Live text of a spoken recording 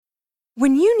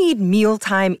When you need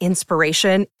mealtime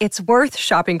inspiration, it's worth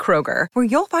shopping Kroger, where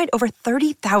you'll find over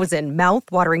 30,000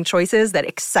 mouth-watering choices that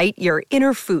excite your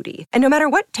inner foodie. And no matter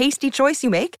what tasty choice you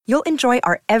make, you'll enjoy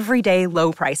our everyday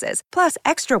low prices, plus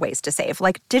extra ways to save,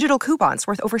 like digital coupons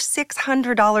worth over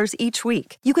 $600 each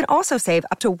week. You can also save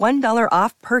up to $1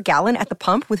 off per gallon at the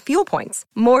pump with fuel points.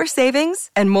 More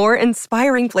savings and more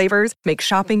inspiring flavors make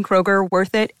shopping Kroger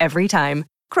worth it every time.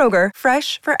 Kroger,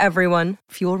 fresh for everyone.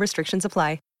 Fuel restrictions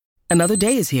apply. Another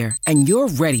day is here, and you're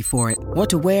ready for it. What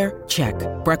to wear? Check.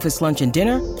 Breakfast, lunch, and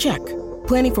dinner? Check.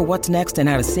 Planning for what's next and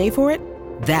how to save for it?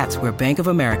 That's where Bank of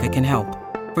America can help.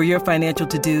 For your financial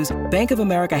to-dos, Bank of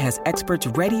America has experts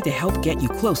ready to help get you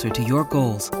closer to your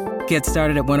goals. Get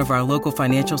started at one of our local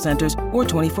financial centers or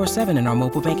 24/7 in our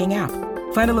mobile banking app.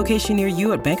 Find a location near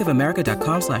you at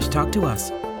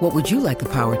bankofamerica.com/talktous. What would you like the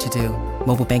power to do?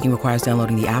 Mobile banking requires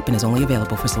downloading the app and is only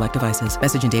available for select devices.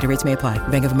 Message and data rates may apply.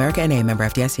 Bank of America N.A., member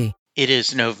FDIC. It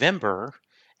is November,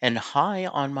 and high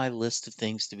on my list of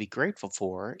things to be grateful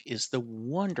for is the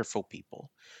wonderful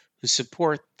people who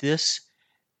support this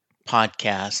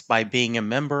podcast by being a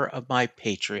member of my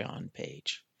Patreon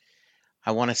page.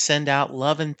 I want to send out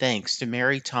love and thanks to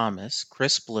Mary Thomas,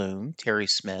 Chris Bloom, Terry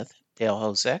Smith, Dale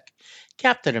Hosek,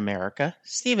 Captain America,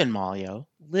 Stephen Malio,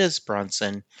 Liz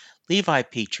Brunson, Levi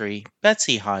Petrie,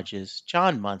 Betsy Hodges,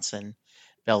 John Munson,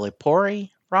 Bella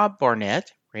Pori, Rob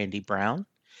Barnett, Randy Brown,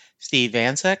 Steve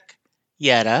Anzek,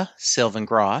 Yetta, Sylvan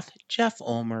Groth, Jeff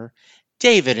Ulmer,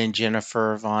 David and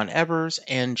Jennifer Von Ebers,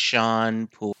 and Sean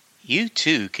Poole. You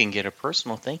too can get a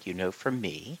personal thank you note from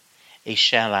me, a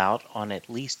shout out on at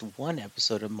least one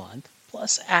episode a month,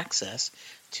 plus access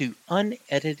to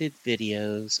unedited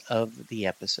videos of the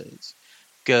episodes.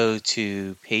 Go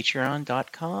to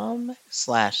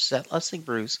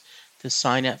patreon.com/setlustingbruce to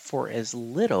sign up for as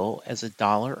little as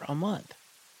 $1 a month.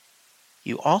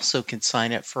 You also can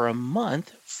sign up for a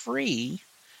month free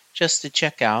just to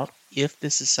check out if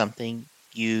this is something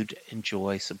you'd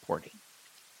enjoy supporting.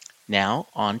 Now,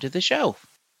 on to the show.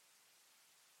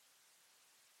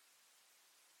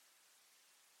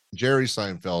 Jerry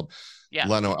Seinfeld,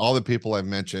 Leno, all the people I've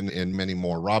mentioned and many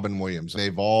more, Robin Williams,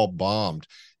 they've all bombed.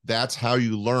 That's how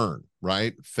you learn,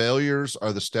 right? Failures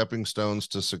are the stepping stones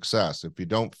to success. If you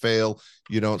don't fail,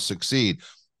 you don't succeed.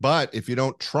 But if you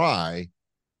don't try,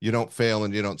 you don't fail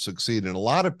and you don't succeed. And a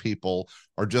lot of people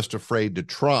are just afraid to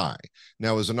try.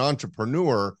 Now, as an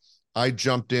entrepreneur, I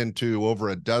jumped into over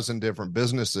a dozen different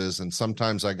businesses, and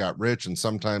sometimes I got rich and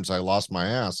sometimes I lost my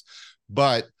ass.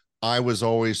 But I was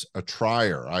always a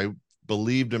trier. I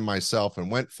believed in myself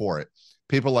and went for it.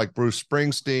 People like Bruce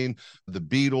Springsteen, the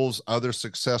Beatles, other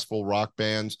successful rock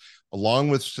bands, along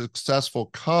with successful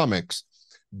comics,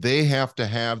 they have to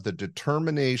have the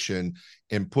determination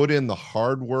and put in the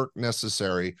hard work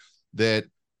necessary that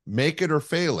make it or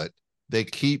fail it, they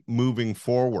keep moving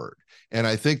forward. And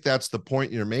I think that's the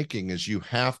point you're making, is you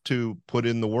have to put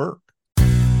in the work.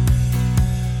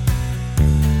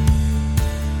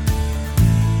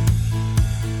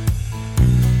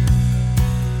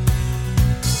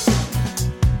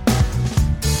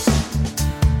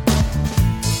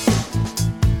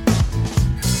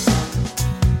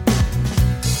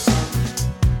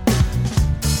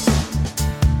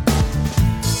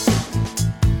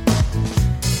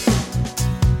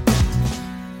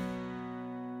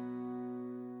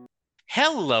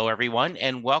 Hello, everyone,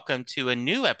 and welcome to a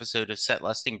new episode of Set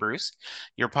Lusting Bruce,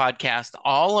 your podcast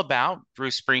all about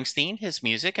Bruce Springsteen, his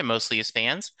music, and mostly his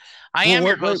fans. I am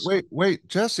your host. Wait,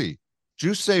 Jesse, did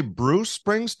you say Bruce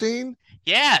Springsteen?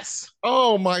 Yes.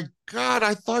 Oh, my God.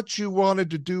 I thought you wanted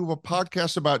to do a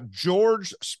podcast about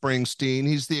George Springsteen.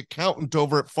 He's the accountant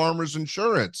over at Farmers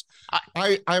Insurance.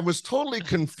 I was totally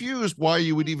confused why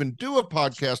you would even do a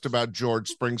podcast about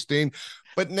George Springsteen.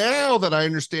 But now that I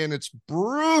understand it's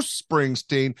Bruce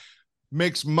Springsteen,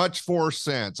 makes much more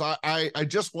sense. I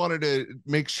just wanted to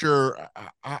make sure.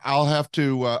 I'll have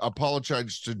to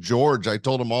apologize to George. I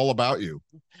told him all about you.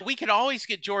 We could always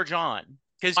get George on,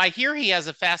 because I hear he has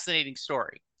a fascinating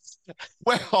story.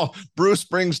 Well, Bruce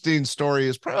Springsteen's story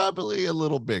is probably a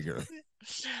little bigger.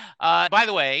 By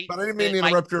the way, but I didn't mean to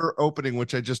interrupt your opening,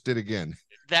 which I just did again.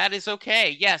 That is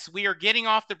okay. Yes, we are getting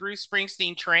off the Bruce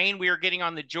Springsteen train. We are getting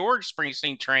on the George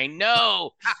Springsteen train.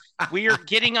 No, we are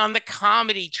getting on the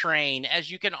comedy train.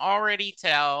 As you can already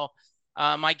tell,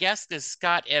 my guest is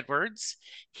Scott Edwards.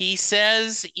 He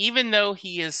says even though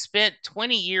he has spent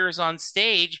 20 years on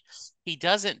stage, he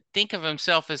doesn't think of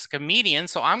himself as a comedian.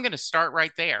 So I'm going to start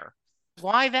right there.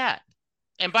 Why that?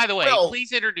 And by the way,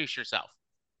 please introduce yourself.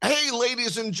 Hey,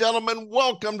 ladies and gentlemen,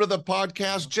 welcome to the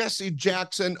podcast. Jesse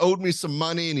Jackson owed me some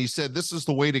money, and he said this is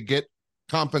the way to get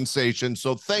compensation.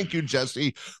 So thank you,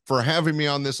 Jesse, for having me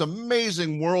on this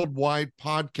amazing worldwide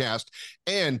podcast.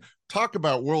 And talk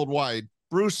about worldwide,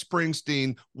 Bruce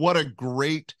Springsteen, what a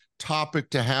great topic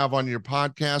to have on your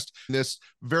podcast. This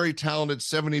very talented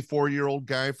 74-year-old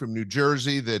guy from New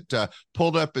Jersey that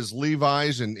pulled up his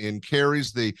Levi's and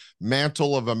carries the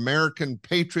mantle of American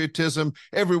patriotism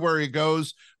everywhere he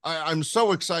goes. I'm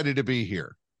so excited to be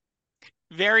here.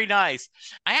 Very nice.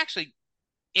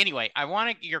 Anyway, I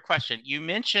want to your question. You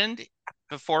mentioned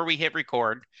before we hit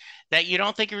record that you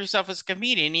don't think of yourself as a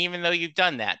comedian, even though you've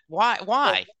done that.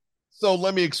 Why? So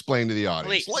let me explain to the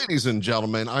audience. Please. Ladies and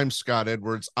gentlemen, I'm Scott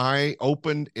Edwards. I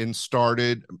opened and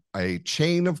started a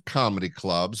chain of comedy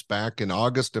clubs back in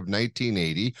August of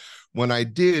 1980. When I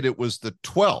did, it was the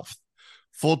 12th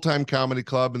full-time comedy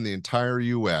club in the entire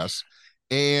U.S.,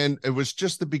 and it was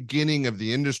just the beginning of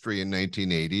the industry in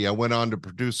 1980. I went on to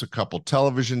produce a couple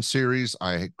television series.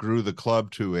 I grew the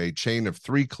club to a chain of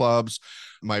 3 clubs.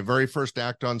 My very first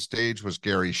act on stage was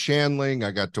Gary Shandling.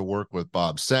 I got to work with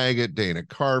Bob Saget, Dana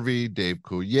Carvey, Dave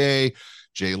Coulier,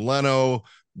 Jay Leno,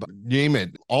 name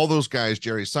it. All those guys,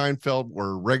 Jerry Seinfeld,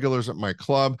 were regulars at my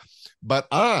club. But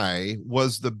I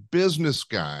was the business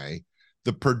guy,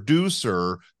 the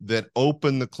producer that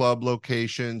opened the club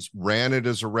locations, ran it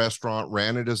as a restaurant,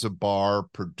 ran it as a bar,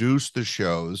 produced the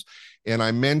shows. And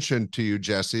I mentioned to you,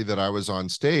 Jesse, that I was on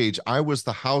stage. I was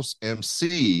the house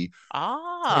MC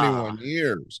 21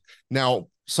 years. Now,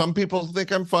 some people think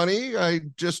I'm funny. I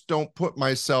just don't put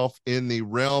myself in the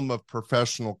realm of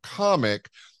professional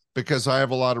comic because I have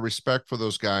a lot of respect for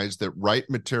those guys that write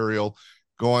material,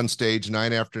 go on stage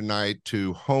night after night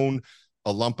to hone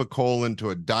a lump of coal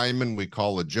into a diamond we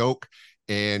call a joke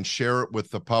and share it with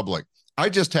the public. I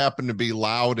just happen to be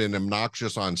loud and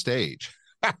obnoxious on stage.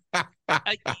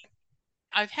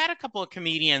 I've had a couple of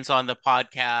comedians on the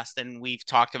podcast and we've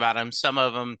talked about them. Some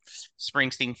of them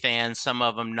Springsteen fans, some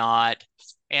of them not.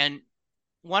 And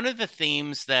one of the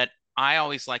themes that I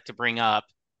always like to bring up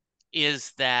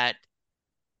is that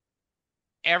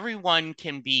everyone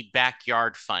can be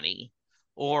backyard funny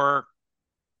or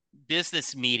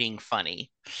business meeting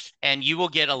funny, and you will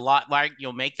get a lot, like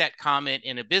you'll make that comment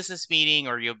in a business meeting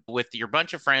or you with your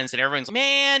bunch of friends and everyone's,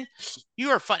 man, you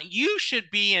are funny, you should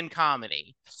be in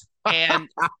comedy. And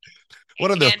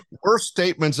one of the worst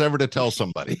statements ever to tell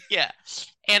somebody. Yeah.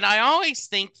 And I always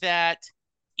think that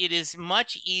it is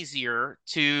much easier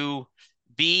to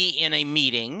be in a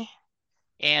meeting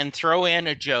and throw in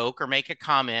a joke or make a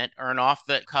comment or an off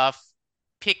the cuff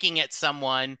picking at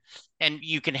someone and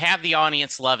you can have the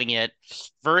audience loving it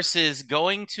versus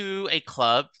going to a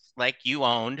club like you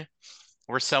owned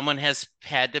where someone has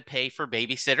had to pay for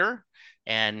babysitter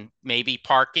and maybe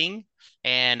parking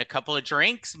and a couple of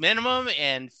drinks minimum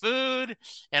and food.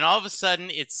 And all of a sudden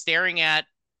it's staring at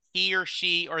he or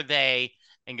she or they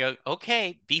and go,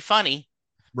 okay, be funny.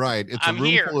 Right. It's a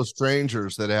room full of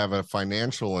strangers that have a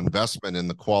financial investment in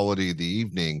the quality of the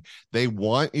evening. They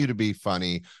want you to be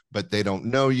funny, but they don't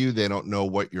know you. They don't know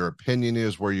what your opinion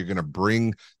is, where you're going to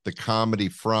bring the comedy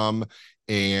from.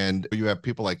 And you have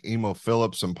people like Emo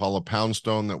Phillips and Paula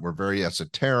Poundstone that were very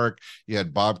esoteric. You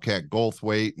had Bobcat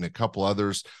Goldthwait and a couple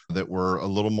others that were a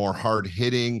little more hard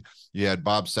hitting. You had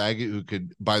Bob Saget, who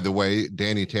could, by the way,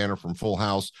 Danny Tanner from Full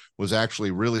House was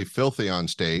actually really filthy on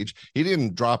stage. He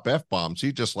didn't drop F-bombs.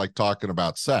 He just liked talking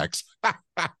about sex.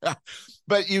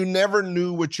 But you never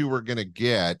knew what you were going to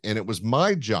get. And it was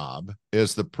my job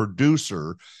as the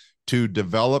producer to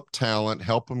develop talent,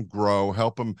 help them grow,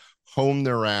 help them hone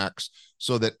their acts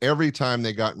so that every time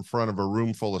they got in front of a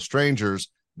room full of strangers,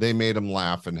 they made them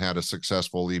laugh and had a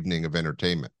successful evening of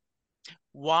entertainment.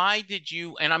 Why did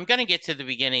you, and I'm going to get to the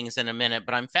beginnings in a minute,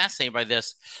 but I'm fascinated by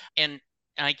this. And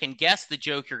I can guess the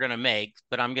joke you're going to make,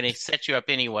 but I'm going to set you up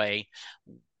anyway.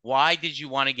 Why did you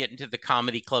want to get into the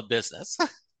comedy club business?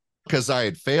 Because I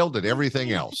had failed at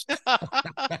everything else.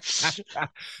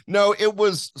 No, it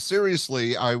was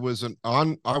seriously, I was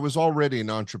already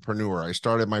an entrepreneur. I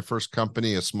started my first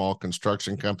company, a small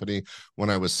construction company,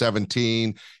 when I was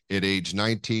 17. At age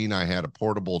 19, I had a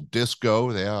portable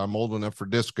disco. Yeah, I'm old enough for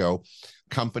disco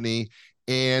company.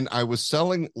 And I was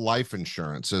selling life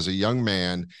insurance as a young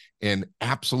man and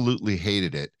absolutely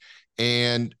hated it.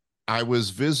 And I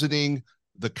was visiting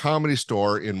the Comedy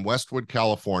Store in Westwood,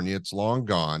 California. It's long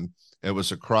gone. It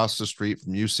was across the street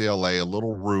from UCLA, a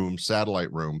little room,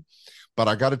 satellite room. But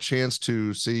I got a chance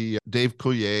to see Dave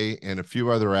Coulier and a few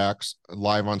other acts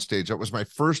live on stage. That was my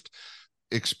first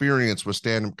experience with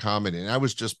stand-up comedy. And I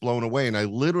was just blown away. And I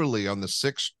literally, on the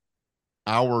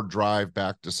 6-hour drive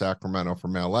back to Sacramento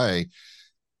from LA,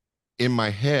 in my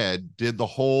head, did the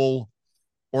whole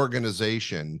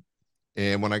organization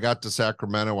And when I got to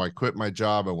Sacramento, I quit my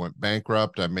job. I went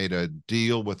bankrupt. I made a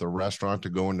deal with a restaurant to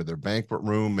go into their banquet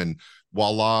room. And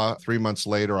voila, 3 months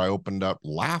later, I opened up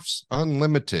Laughs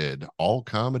Unlimited, all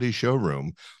comedy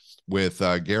showroom with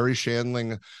Gary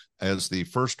Shandling as the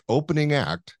first opening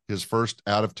act, his first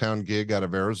out-of-town gig out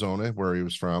of Arizona, where he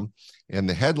was from. And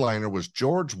the headliner was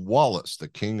George Wallace, the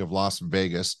king of Las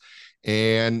Vegas.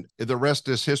 And the rest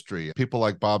is history. People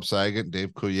like Bob Saget, Dave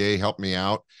Coulier helped me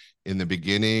out in the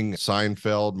beginning.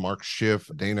 Seinfeld, Mark Schiff,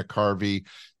 Dana Carvey,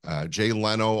 Jay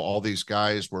Leno, all these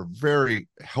guys were very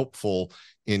helpful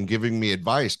in giving me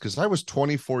advice because I was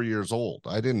 24 years old.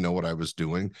 I didn't know what I was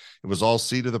doing. It was all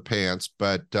seat of the pants.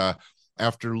 But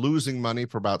after losing money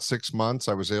for about 6 months,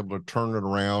 I was able to turn it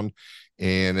around.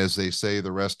 And as they say,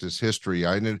 the rest is history.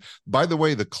 By the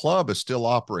way, the club is still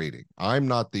operating. I'm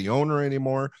not the owner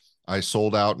anymore. I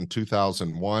sold out in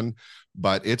 2001,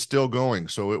 but it's still going.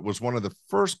 So it was one of the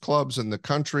first clubs in the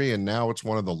country, and now it's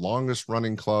one of the longest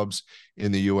running clubs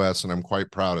in the U.S., and I'm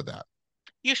quite proud of that.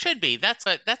 You should be. That's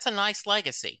a nice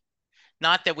legacy.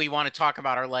 Not that we want to talk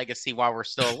about our legacy while we're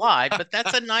still alive, but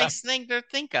that's a nice thing to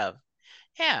think of.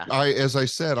 Yeah. As I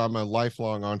said, I'm a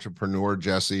lifelong entrepreneur,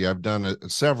 Jesse. I've done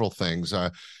several things. I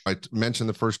mentioned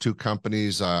the first two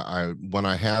companies. When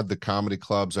I had the comedy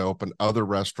clubs, I opened other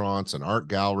restaurants and art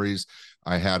galleries.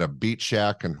 I had a beach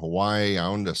shack in Hawaii. I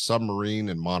owned a submarine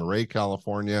in Monterey,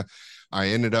 California. I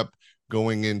ended up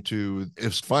going into,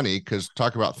 it's funny because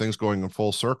talk about things going in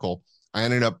full circle. I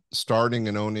ended up starting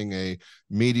and owning a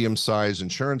medium-sized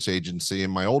insurance agency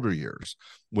in my older years,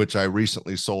 which I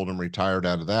recently sold and retired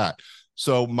out of that.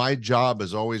 So my job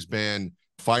has always been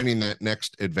finding that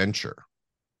next adventure.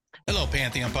 Hello,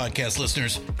 Pantheon podcast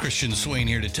listeners. Christian Swain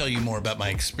here to tell you more about my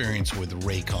experience with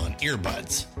Raycon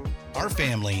earbuds. Our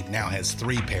family now has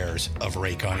 3 pairs of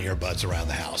Raycon earbuds around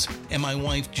the house, and my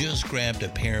wife just grabbed a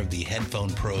pair of the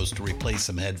Headphone Pros to replace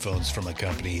some headphones from a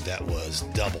company that was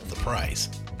double the price.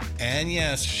 And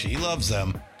yes, she loves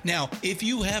them. Now, if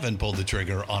you haven't pulled the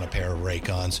trigger on a pair of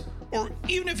Raycons, or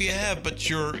even if you have, but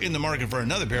you're in the market for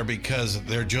another pair because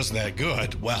they're just that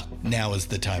good, well, now is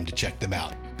the time to check them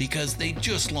out because they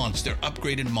just launched their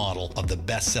upgraded model of the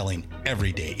best-selling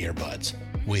everyday earbuds.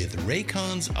 With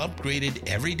Raycon's upgraded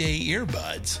everyday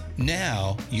earbuds,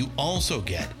 now you also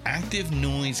get active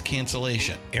noise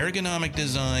cancellation, ergonomic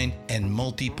design, and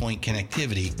multi-point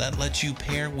connectivity that lets you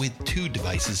pair with 2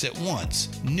 devices at once.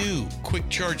 New quick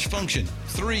charge function,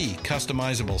 3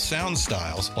 customizable sound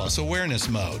styles, plus awareness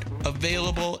mode.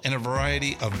 Available in a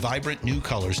variety of vibrant new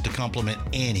colors to complement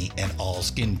any and all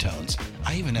skin tones.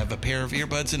 I even have a pair of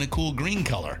earbuds in a cool green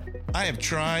color. I have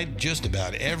tried just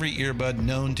about every earbud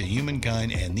known to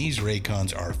humankind, and these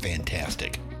Raycons are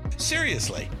fantastic.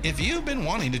 Seriously, if you've been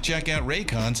wanting to check out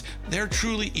Raycons, there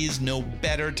truly is no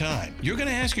better time. You're going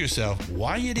to ask yourself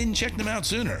why you didn't check them out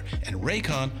sooner, and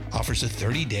Raycon offers a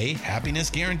 30-day happiness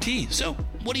guarantee. So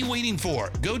what are you waiting for?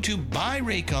 Go to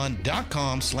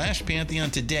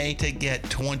buyraycon.com/Pantheon today to get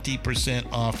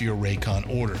 20% off your Raycon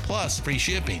order, plus free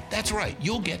shipping. That's right,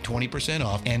 you'll get 20%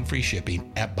 off and free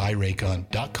shipping at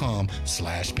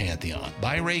buyraycon.com/Pantheon.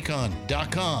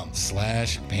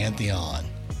 buyraycon.com/Pantheon.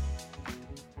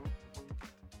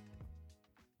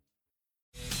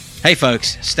 Hey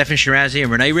folks, Stefan Shirazi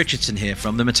and Renee Richardson here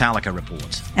from the Metallica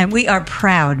Report. And we are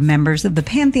proud members of the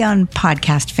Pantheon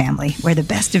podcast family, where the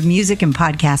best of music and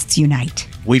podcasts unite.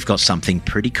 We've got something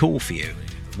pretty cool for you.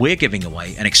 We're giving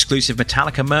away an exclusive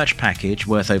Metallica merch package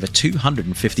worth over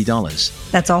 $250.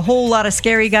 That's a whole lot of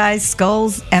Scary Guys,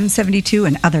 skulls, M72,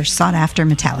 and other sought-after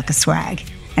Metallica swag.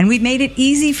 And we've made it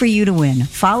easy for you to win.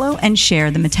 Follow and share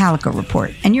the Metallica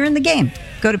Report, and you're in the game.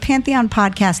 Go to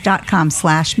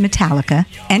pantheonpodcast.com/Metallica,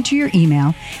 enter your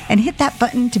email, and hit that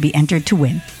button to be entered to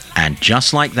win. And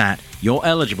just like that, you're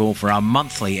eligible for our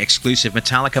monthly exclusive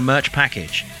Metallica merch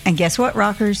package. And guess what,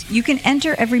 rockers? You can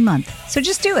enter every month, so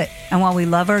just do it. And while we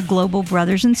love our global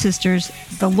brothers and sisters,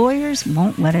 the lawyers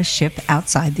won't let us ship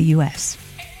outside the U.S.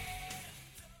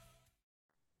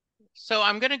 So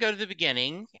I'm going to go to the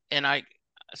beginning, and I'm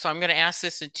going to ask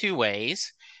this in 2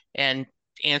 ways and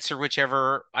answer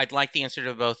whichever. I'd like the answer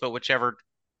to both, but whichever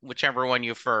one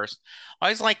you first. I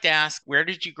always like to ask, where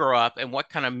did you grow up and what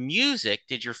kind of music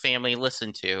did your family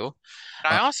listen to?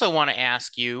 I also want to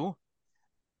ask you,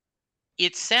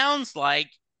 it sounds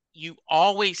like you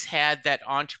always had that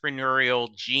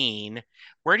entrepreneurial gene.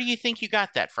 Where do you think you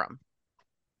got that from?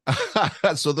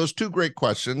 So those two great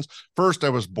questions. First, I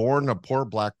was born a poor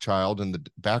Black child in the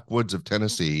backwoods of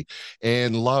Tennessee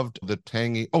and loved the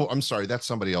tangy. Oh, I'm sorry. That's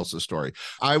somebody else's story.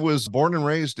 I was born and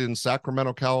raised in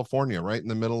Sacramento, California, right in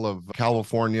the middle of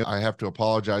California. I have to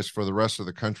apologize for the rest of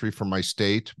the country for my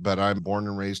state, but I'm born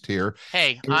and raised here.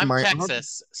 Hey, I'm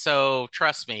Texas, so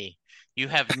trust me. You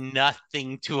have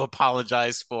nothing to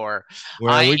apologize for.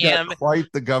 Well, we got quite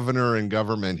the governor and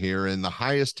government here, and the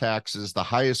highest taxes, the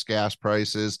highest gas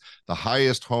prices, the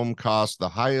highest home costs, the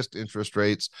highest interest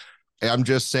rates. I'm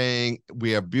just saying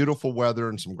we have beautiful weather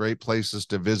and some great places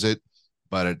to visit,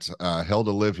 but it's hell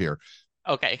to live here.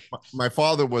 Okay. My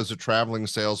father was a traveling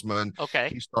salesman. Okay.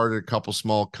 He started a couple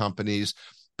small companies,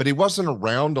 but he wasn't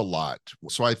around a lot.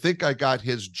 So I think I got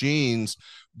his genes,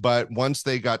 but once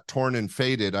they got torn and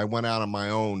faded, I went out on my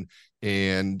own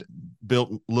and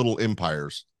built little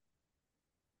empires.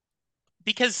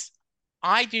 Because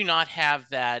I do not have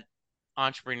that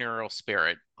entrepreneurial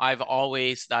spirit. I've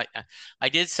always thought, I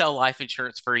did sell life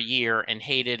insurance for a year and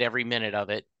hated every minute of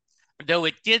it. Though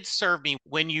it did serve me.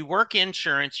 When you work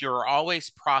insurance, you're always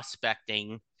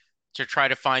prospecting to try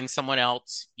to find someone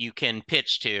else you can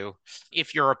pitch to.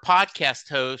 If you're a podcast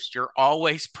host, you're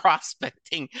always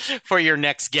prospecting for your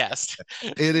next guest.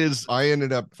 It is. I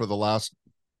ended up for the last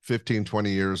 15,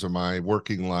 20 years of my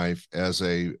working life as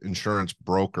a insurance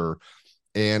broker.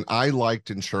 And I liked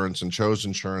insurance and chose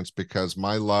insurance because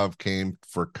my love came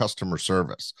for customer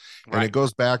service. Right. And it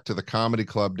goes back to the comedy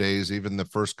club days, even the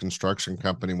first construction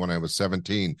company when I was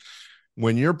 17.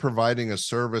 When you're providing a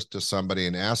service to somebody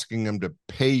and asking them to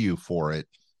pay you for it,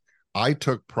 I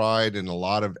took pride in a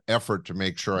lot of effort to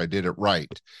make sure I did it right.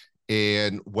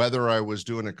 And whether I was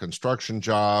doing a construction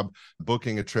job,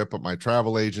 booking a trip at my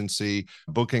travel agency,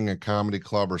 booking a comedy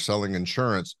club, or selling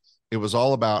insurance, it was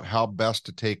all about how best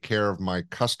to take care of my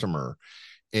customer.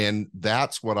 And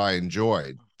that's what I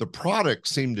enjoyed. The product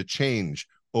seemed to change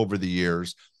over the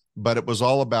years, but it was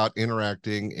all about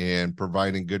interacting and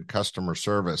providing good customer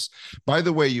service. By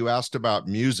the way, you asked about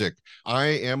music. I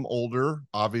am older,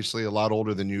 obviously a lot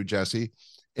older than you, Jesse.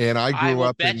 And I grew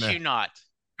up in... I bet you not.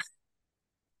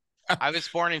 I was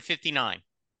born in 59.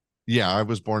 Yeah, I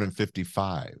was born in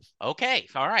 55. Okay.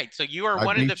 All right. So you are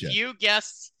one of the few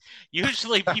guests.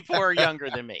 Usually people are younger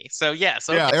than me. So yes.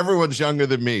 Okay. Yeah, everyone's younger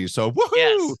than me. So woohoo!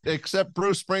 Yes. Except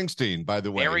Bruce Springsteen, by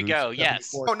the way. There we go.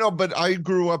 Yes. Oh, no, but I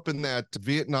grew up in that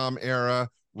Vietnam era,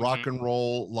 rock and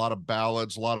roll, a lot of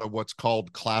ballads, a lot of what's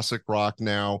called classic rock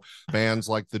now. Bands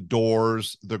like The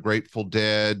Doors, The Grateful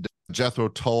Dead, Jethro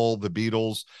Tull, The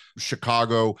Beatles,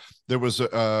 Chicago. There was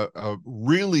a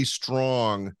really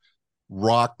strong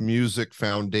rock music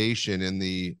foundation in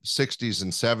the 60s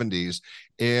and 70s.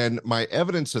 And my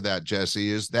evidence of that,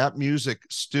 Jesse, is that music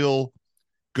still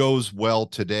goes well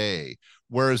today.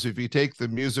 Whereas if you take the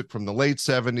music from the late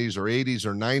 70s or 80s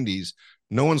or 90s,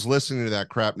 no one's listening to that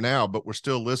crap now, but we're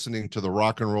still listening to the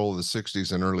rock and roll of the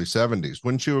 60s and early 70s.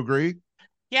 Wouldn't you agree?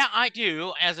 Yeah, I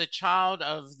do. As a child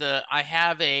of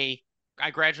I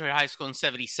graduated high school in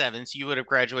 77, so you would have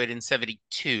graduated in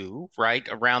 72, right?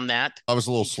 Around that. I was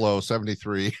a little slow,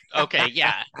 73. Okay,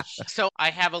 yeah. So I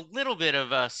have a little bit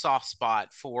of a soft spot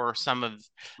for some of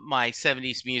my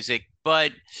 70s music,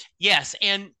 but yes.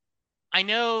 And I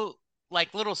know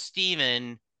like Little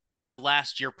Steven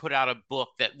last year put out a book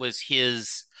that was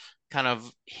his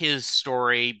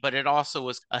story, but it also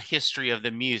was a history of the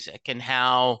music and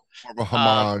how a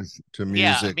homage to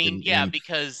music.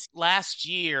 Because last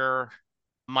year,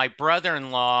 my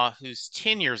brother-in-law, who's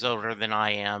 10 years older than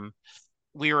I am,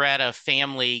 we were at a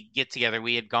family get-together.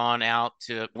 We had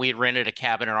rented a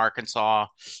cabin in Arkansas.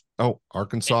 Oh,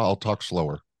 Arkansas, I'll talk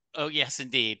slower. Oh, yes,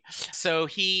 indeed. So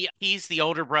he's the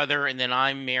older brother, and then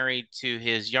I'm married to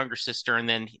his younger sister, and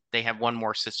then they have one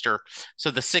more sister.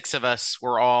 So the six of us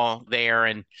were all there,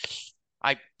 and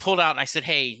I pulled out and I said,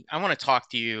 hey, I want to talk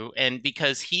to you. And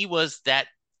because he was that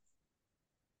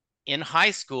in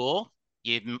high school,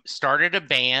 he started a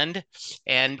band,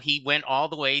 and he went all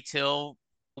the way till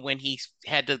when he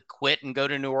had to quit and go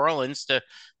to New Orleans to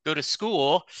go to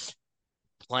school,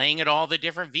 playing at all the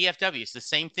different VFWs, the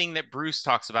same thing that Bruce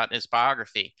talks about in his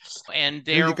biography. And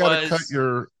you got to cut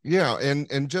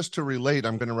and just to relate,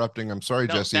 I'm interrupting. I'm sorry,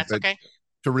 Jesse. That's okay.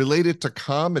 To relate it to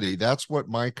comedy, that's what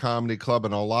my comedy club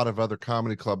and a lot of other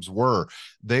comedy clubs were.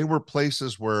 They were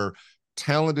places where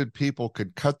talented people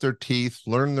could cut their teeth,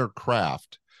 learn their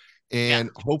craft, and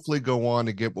hopefully go on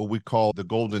to get what we call the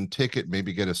golden ticket,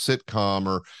 maybe get a sitcom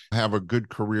or have a good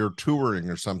career touring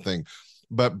or something.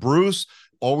 But Bruce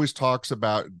always talks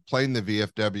about playing the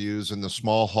VFWs and the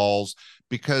small halls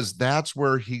because that's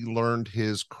where he learned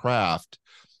his craft.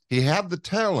 He had the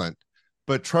talent,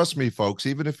 But trust me, folks,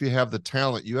 even if you have the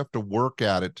talent, you have to work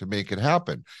at it to make it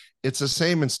happen. It's the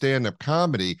same in stand-up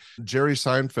comedy. Jerry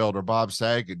Seinfeld or Bob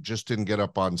Saget just didn't get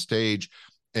up on stage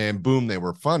and boom, they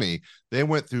were funny. They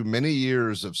went through many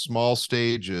years of small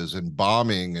stages and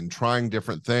bombing and trying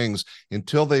different things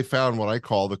until they found what I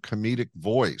call the comedic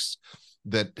voice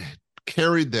that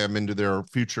carried them into their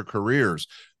future careers.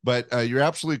 But you're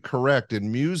absolutely correct. In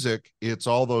music, it's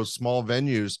all those small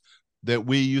venues that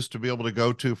we used to be able to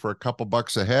go to for a couple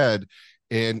bucks a head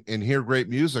and hear great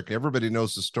music. Everybody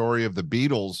knows the story of the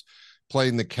Beatles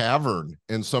playing the Cavern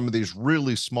in some of these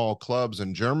really small clubs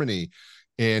in Germany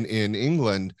and in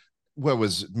England. What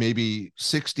was maybe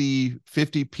 60,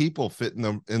 50 people fit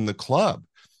in the club.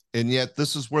 And yet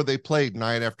this is where they played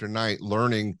night after night,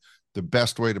 learning the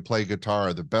best way to play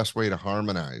guitar, the best way to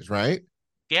harmonize, right?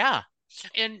 Yeah.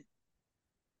 And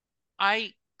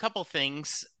couple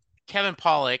things. Kevin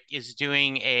Pollak is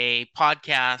doing a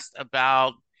podcast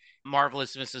about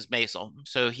Marvelous Mrs. Maisel.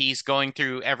 So he's going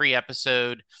through every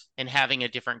episode and having a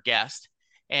different guest.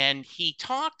 And he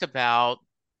talked about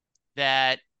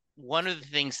that one of the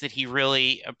things that he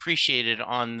really appreciated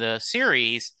on the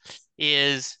series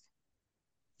is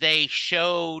they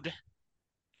showed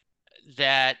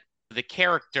that the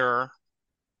character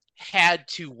had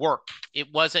to work. It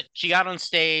wasn't, she got on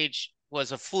stage,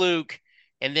 was a fluke,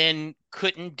 and then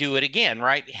couldn't do it again,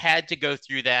 right? Had to go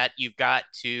through that. You've got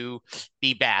to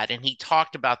be bad. And he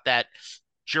talked about that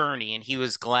journey, and he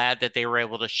was glad that they were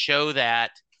able to show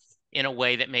that in a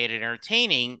way that made it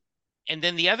entertaining. And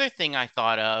then the other thing I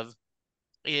thought of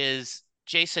is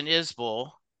Jason Isbell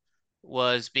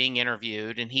was being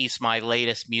interviewed, and he's my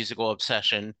latest musical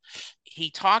obsession.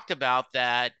 He talked about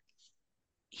that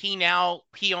he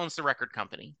owns the record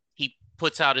company. He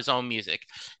puts out his own music.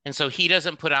 And so he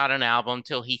doesn't put out an album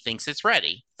till he thinks it's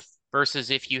ready.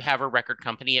 Versus if you have a record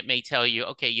company, it may tell you,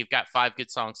 okay, you've got 5 good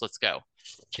songs, let's go.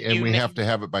 And we have to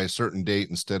have it by a certain date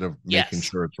instead of making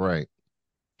sure it's right.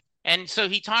 And so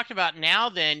he talked about now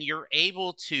then you're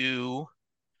able to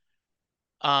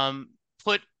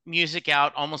put music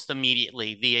out almost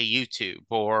immediately via YouTube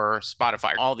or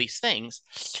Spotify, all these things.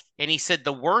 And he said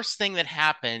the worst thing that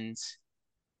happens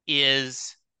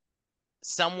is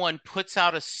someone puts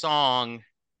out a song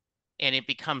and it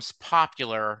becomes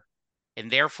popular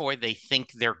and therefore they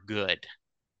think they're good.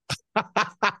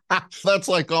 That's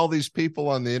like all these people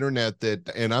on the internet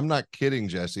and I'm not kidding,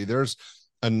 Jesse, there's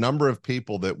a number of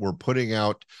people that were putting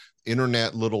out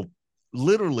internet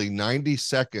literally 90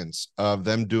 seconds of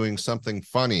them doing something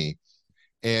funny,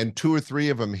 and 2 or 3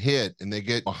 of them hit and they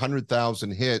get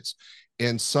 100,000 hits,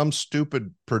 and some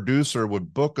stupid producer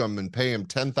would book them and pay them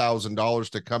 $10,000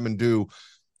 to come and do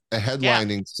a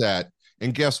headlining set.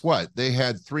 And guess what? They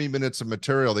had 3 minutes of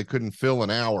material. They couldn't fill an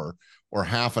hour or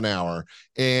half an hour.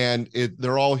 And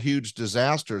they're all huge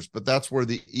disasters, but that's where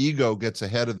the ego gets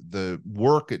ahead of the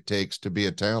work it takes to be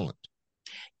a talent.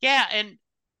 Yeah. And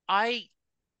I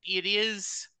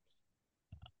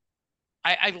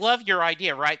love your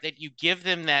idea, right? That you give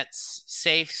them that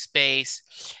safe space.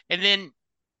 And then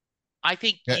I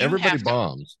think everybody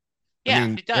bombs. Yeah, I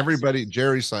mean, it does. Everybody,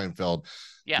 Jerry Seinfeld,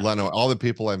 Leno, all the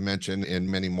people I've mentioned and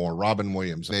many more, Robin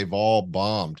Williams, they've all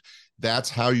bombed. That's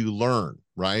how you learn,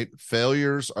 right?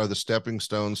 Failures are the stepping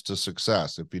stones to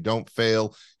success. If you don't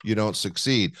fail, you don't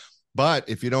succeed. But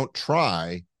if you don't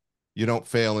try, you don't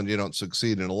fail and you don't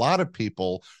succeed. And a lot of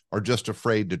people are just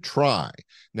afraid to try.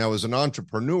 Now, as an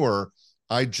entrepreneur,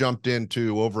 I jumped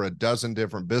into over a dozen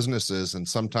different businesses, and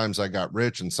sometimes I got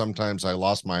rich and sometimes I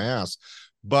lost my ass,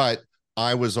 but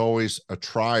I was always a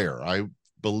trier. I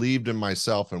believed in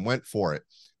myself and went for it.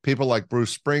 People like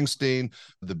Bruce Springsteen,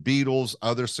 the Beatles,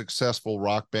 other successful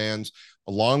rock bands,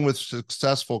 along with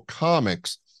successful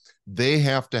comics, they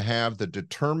have to have the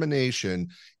determination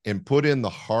and put in the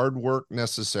hard work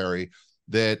necessary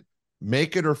that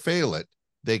make it or fail it,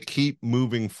 they keep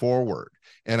moving forward.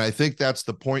 And I think that's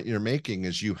the point you're making,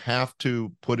 is you have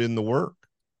to put in the work.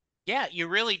 Yeah, you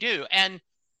really do. And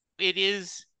it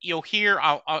is, you'll hear,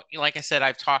 like I said,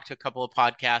 I've talked to a couple of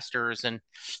podcasters and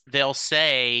they'll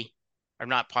say, or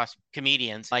not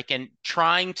comedians, like, and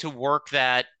trying to work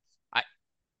that,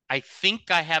 I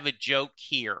think I have a joke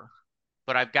here,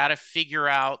 but I've got to figure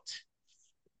out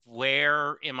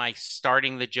where am I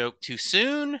starting the joke too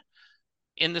soon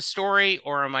in the story,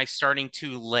 or am I starting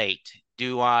too late?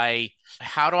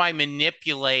 How do I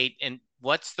manipulate, and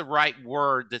what's the right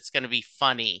word that's going to be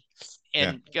funny?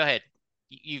 And Go ahead.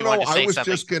 I was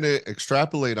just going to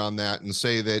extrapolate on that and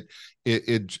say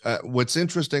that what's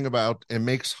interesting about and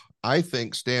makes I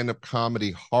think stand-up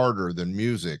comedy harder than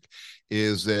music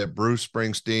is that Bruce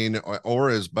Springsteen or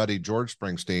his buddy George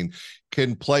Springsteen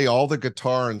can play all the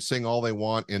guitar and sing all they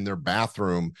want in their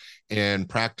bathroom and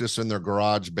practice in their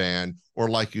garage band, or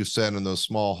like you said, in those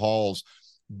small halls.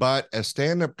 But a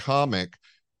stand-up comic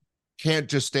can't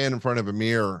just stand in front of a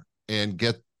mirror and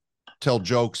tell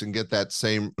jokes and get that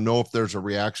same, know if there's a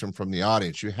reaction from the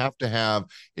audience. You have to have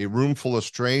a room full of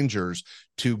strangers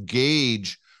to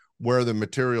gauge where the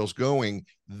material's going.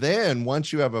 Then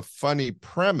once you have a funny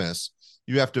premise,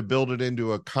 you have to build it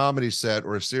into a comedy set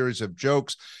or a series of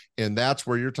jokes. And that's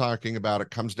where you're talking about.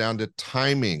 It comes down to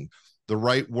timing, the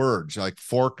right words, like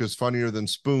fork is funnier than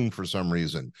spoon for some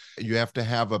reason. You have to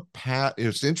have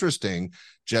it's interesting,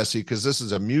 Jesse, because this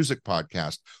is a music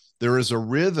podcast. There is a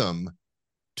rhythm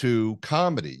to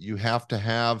comedy. You have to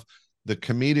have the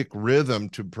comedic rhythm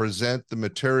to present the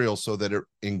material so that it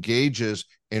engages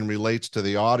and relates to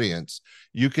the audience.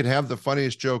 You could have the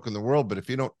funniest joke in the world, but if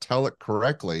you don't tell it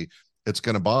correctly, it's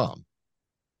going to bomb.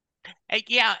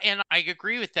 Yeah, and I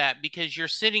agree with that, because you're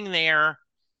sitting there,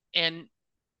 and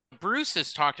Bruce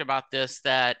has talked about this,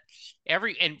 that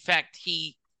in fact,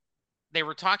 they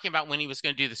were talking about when he was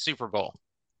going to do the Super Bowl.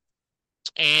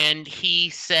 And he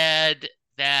said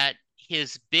that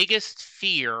his biggest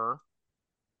fear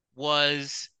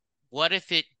was, what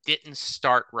if it didn't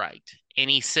start right? And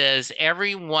he says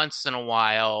every once in a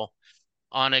while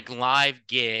on a live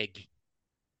gig,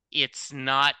 it's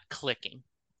not clicking.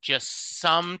 Just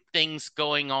some things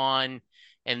going on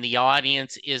and the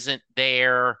audience isn't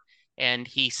there. And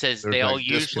he says they'll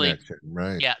usually,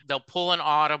 right? Yeah, they'll pull an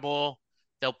audible,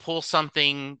 they'll pull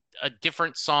something, a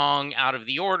different song out of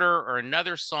the order or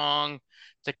another song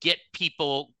to get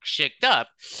people shaked up.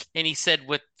 And he said,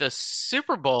 with the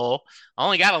Super Bowl, I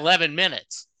only got 11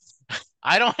 minutes.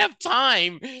 I don't have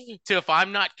time to, if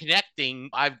I'm not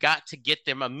connecting, I've got to get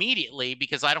them immediately,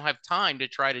 because I don't have time to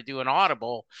try to do an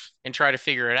audible and try to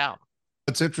figure it out.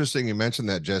 It's interesting you mentioned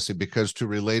that, Jesse, because to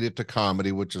relate it to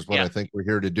comedy, which is what I think we're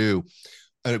here to do,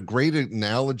 a great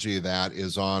analogy of that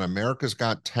is on America's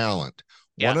Got Talent.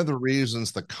 One of the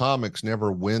reasons the comics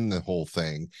never win the whole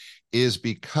thing is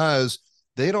because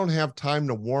they don't have time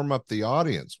to warm up the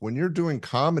audience. When you're doing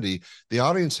comedy, the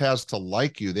audience has to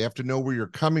like you. They have to know where you're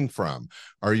coming from.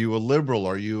 Are you a liberal?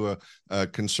 Are you a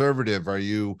conservative? Are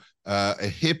you a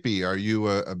hippie? Are you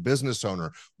a business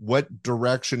owner? What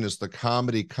direction is the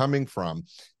comedy coming from?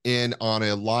 And on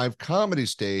a live comedy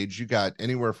stage, you got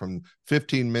anywhere from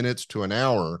 15 minutes to an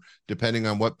hour, depending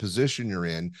on what position you're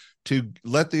in, to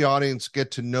let the audience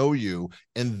get to know you,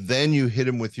 and then you hit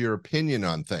them with your opinion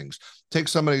on things. Take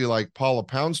somebody like Paula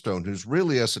Poundstone, who's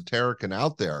really esoteric and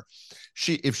out there.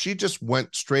 If she just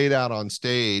went straight out on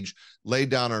stage, laid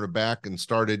down on her back and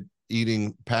started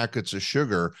eating packets of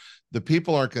sugar, the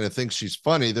people aren't going to think she's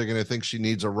funny. They're going to think she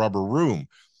needs a rubber room.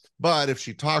 But if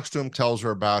she talks to them, tells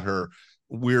her about her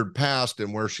weird past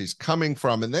and where she's coming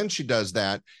from, and then she does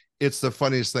that, it's the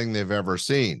funniest thing they've ever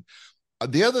seen.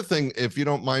 The other thing, if you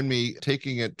don't mind me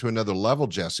taking it to another level,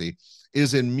 Jesse,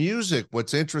 is in music,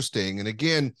 what's interesting, and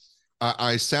again,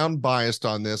 I sound biased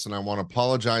on this, and I want to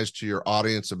apologize to your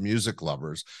audience of music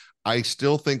lovers. I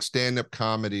still think stand-up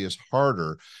comedy is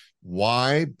harder.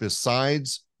 Why?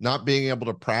 Besides not being able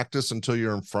to practice until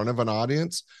you're in front of an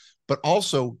audience, but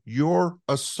also you're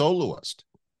a soloist,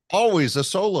 always a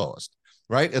soloist,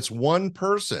 right? It's one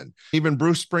person. Even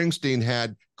Bruce Springsteen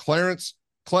had Clarence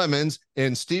Clemens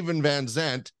and Steven Van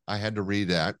Zandt, I had to read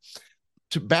that,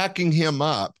 to backing him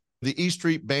up, the E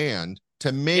Street Band,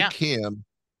 to make him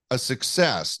a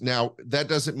success. Now, that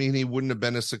doesn't mean he wouldn't have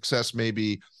been a success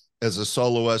maybe as a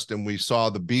soloist, and we saw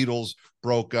the Beatles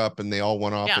broke up and they all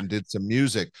went off and did some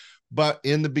music. But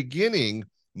in the beginning,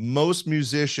 most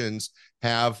musicians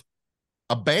have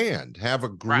a band, have a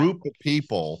group of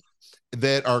people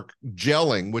that are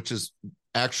gelling, which is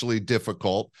actually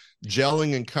difficult,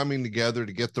 gelling and coming together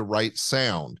to get the right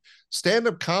sound.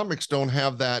 Stand-up comics don't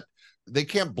have that. They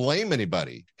can't blame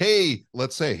anybody. Hey,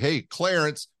 let's say, hey,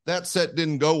 Clarence, that set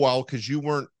didn't go well because you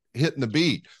weren't hitting the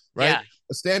beat, right? Yeah.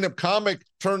 A stand-up comic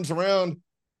turns around,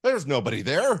 there's nobody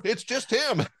there. It's just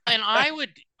him. And I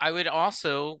would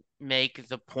also make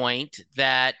the point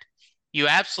that you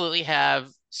absolutely have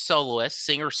soloists,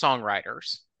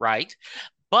 singer-songwriters, right?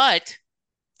 But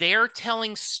they're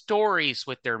telling stories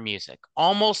with their music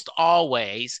almost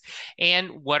always.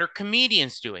 And what are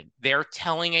comedians doing? They're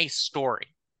telling a story.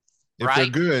 If they're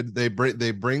good, they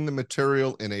bring the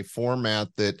material in a format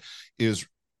that is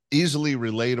easily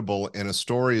relatable, and a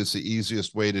story is the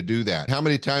easiest way to do that. How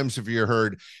many times have you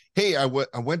heard, hey, I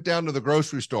went down to the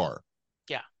grocery store.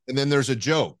 Yeah. And then there's a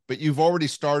joke, but you've already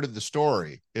started the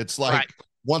story. It's like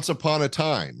Once upon a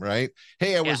time, right?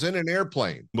 Hey, I was in an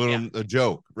airplane. Boom, a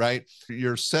joke, right?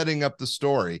 You're setting up the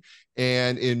story.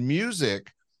 And in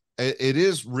music, it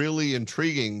is really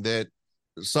intriguing that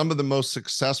some of the most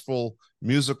successful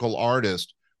musical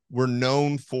artists were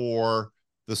known for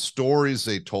the stories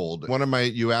they told.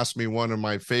 You asked me one of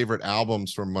my favorite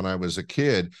albums from when I was a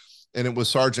kid, and it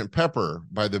was Sgt. Pepper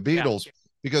by the Beatles,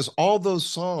 because all those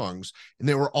songs, and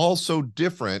they were all so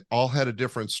different, all had a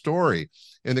different story.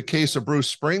 In the case of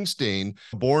Bruce Springsteen,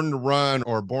 Born to Run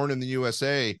or Born in the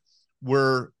USA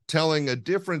were telling a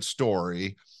different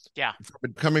story,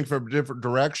 coming from a different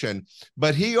direction.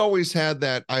 But he always had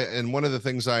that, and one of the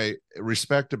things I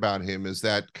respect about him is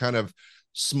that kind of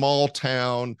small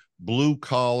town, blue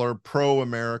collar,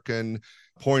 pro-American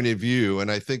point of view. And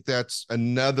I think that's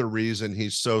another reason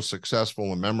he's so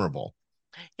successful and memorable.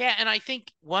 Yeah, and I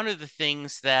think one of the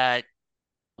things that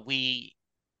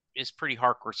is pretty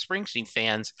hardcore Springsteen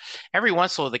fans, every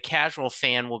once in a while the casual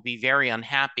fan will be very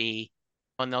unhappy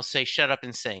when they'll say, shut up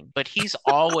and sing. But he's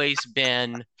always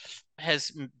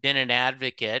has been an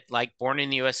advocate. Like Born in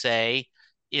the USA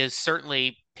is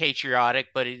certainly patriotic,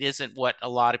 but it isn't what a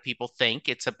lot of people think.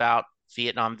 It's about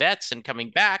Vietnam vets and coming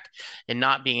back and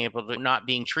not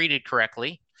being treated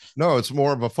correctly. No, it's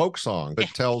more of a folk song.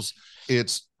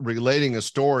 It's relating a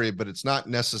story, but it's not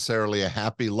necessarily a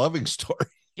happy, loving story.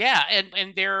 Yeah.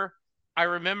 And I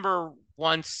remember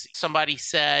once somebody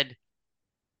said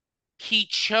he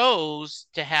chose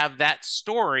to have that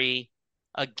story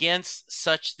against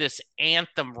such this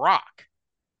anthem rock,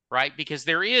 right? Because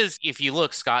there is, if you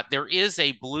look, Scott, there is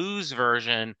a blues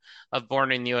version of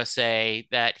Born in the USA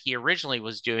that he originally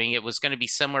was doing. It was going to be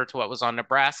similar to what was on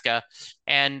Nebraska.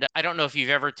 And I don't know if you've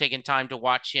ever taken time to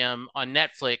watch him on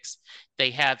Netflix.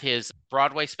 They have his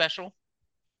Broadway special.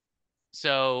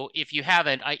 So if you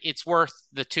haven't, it's worth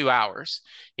the 2 hours.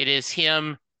 It is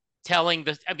him telling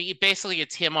basically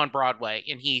it's him on Broadway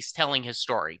and he's telling his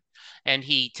story. And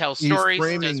he tells stories,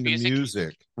 framing the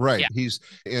music. Right. Yeah. He's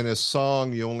in a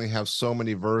song, you only have so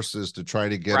many verses to try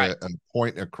to get a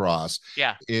point across.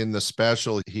 Yeah. In the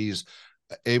special, he's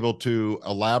able to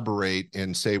elaborate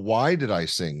and say, why did I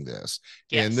sing this?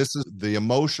 Yes. And this is the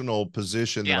emotional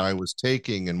position that I was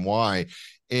taking and why.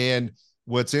 And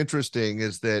what's interesting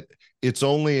is that it's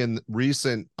only in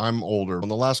I'm older, in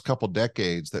the last couple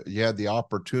decades that you had the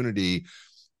opportunity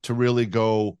to really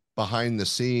go behind the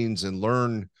scenes and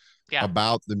learn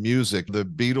about the music. The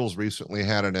Beatles recently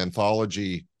had an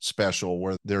anthology special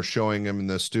where they're showing him in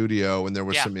the studio, and there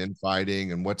was some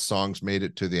infighting and what songs made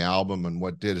it to the album and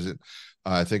what did it.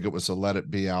 I think it was a Let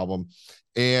It Be album.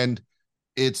 And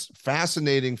it's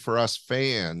fascinating for us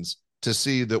fans to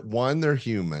see that, one, they're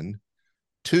human,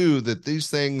 two, that these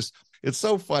things, it's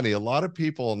so funny. A lot of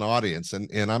people in the audience,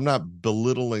 and I'm not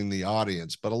belittling the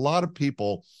audience, but a lot of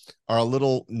people are a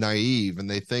little naive and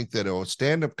they think that a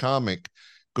stand-up comic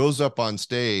goes up on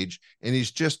stage and he's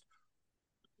just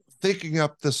thinking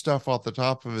up the stuff off the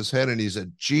top of his head and he's a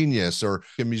genius, or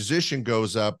a musician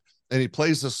goes up and he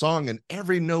plays the song and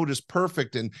every note is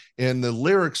perfect and the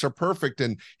lyrics are perfect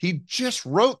and he just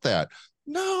wrote that.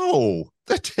 No,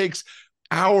 that takes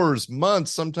hours, months,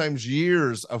 sometimes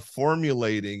years of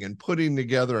formulating and putting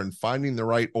together and finding the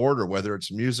right order, whether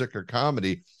it's music or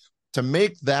comedy, to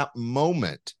make that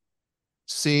moment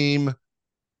seem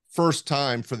first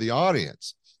time for the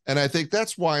audience. And I think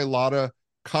that's why a lot of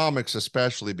comics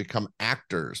especially become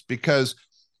actors, because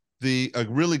a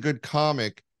really good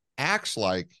comic acts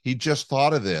like he just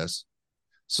thought of this,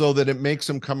 so that it makes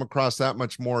him come across that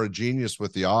much more a genius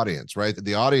with the audience, right? That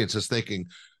the audience is thinking,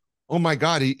 oh my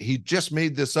God, he just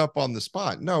made this up on the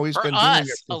spot. No, he's been doing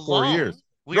it for 4 years.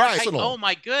 We were like, oh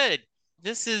my good.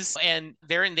 This is, and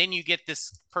then you get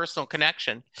this personal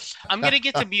connection. I'm going to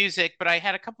get to music, but I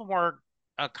had a couple more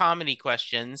comedy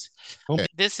questions. Okay.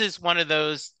 This is one of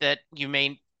those that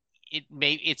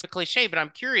it's a cliche, but I'm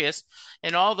curious,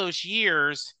 in all those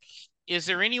years, is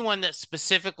there anyone that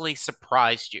specifically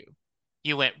surprised you?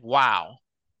 You went, wow,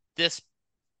 this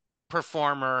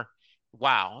performer,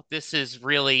 wow, this is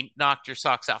really knocked your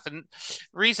socks off. And the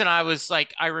reason I was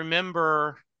like, I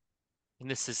remember, and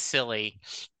this is silly,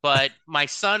 but my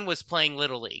son was playing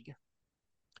Little League,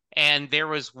 and there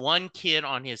was one kid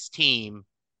on his team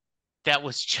that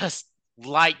was just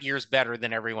light years better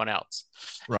than everyone else.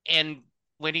 Right. And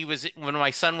when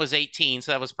my son was 18,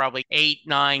 so that was probably 8,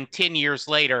 9, 10 years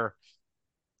later,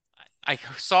 I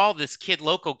saw this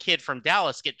local kid from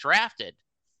Dallas get drafted.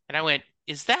 And I went,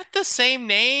 is that the same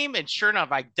name? And sure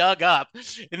enough, I dug up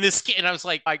in this kid, and I was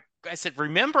like, I said,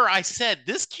 remember I said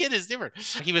this kid is different.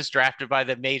 He was drafted by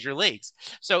the major leagues.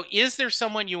 So is there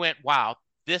someone you went, wow,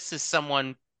 this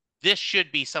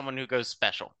should be someone who goes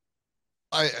special?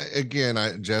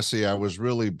 Jesse, I was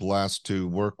really blessed to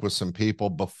work with some people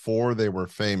before they were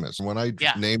famous. When I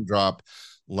name drop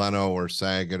Leno or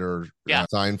Saget or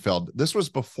Seinfeld, this was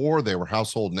before they were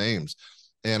household names.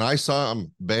 And I saw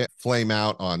them flame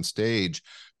out on stage.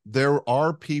 There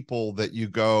are people that you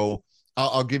go,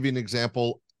 I'll give you an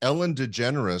example. Ellen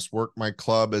DeGeneres worked my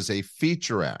club as a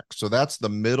feature act. So that's the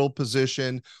middle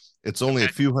position. It's only a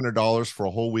few $100s for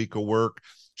a whole week of work.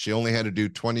 She only had to do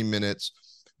 20 minutes.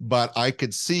 But I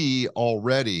could see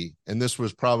already, and this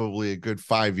was probably a good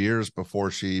 5 years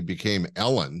before she became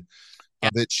Ellen,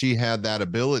 that she had that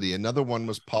ability. Another one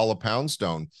was Paula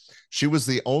Poundstone. She was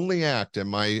the only act in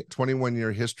my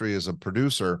 21-year history as a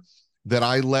producer that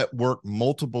I let work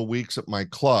multiple weeks at my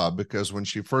club, because when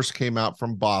she first came out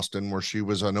from Boston, where she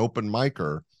was an open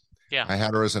micer, I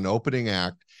had her as an opening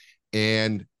act,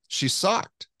 and she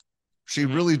sucked. She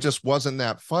really just wasn't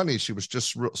that funny. She was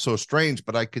just so strange,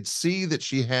 but I could see that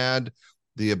she had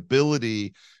the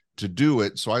ability to do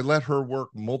it. So I let her work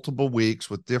multiple weeks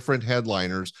with different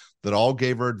headliners that all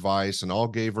gave her advice and all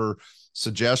gave her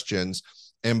suggestions.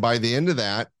 And by the end of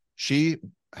that, she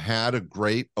had a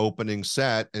great opening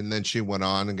set. And then she went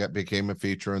on and became a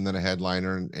feature and then a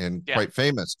headliner and quite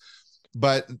famous.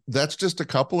 But that's just a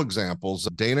couple examples.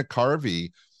 Dana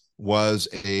Carvey was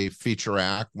a feature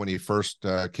act when he first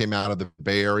came out of the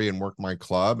Bay Area and worked my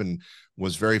club, and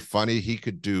was very funny. He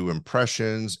could do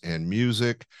impressions and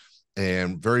music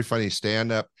and very funny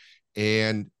stand-up.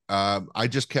 And I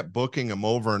just kept booking him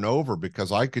over and over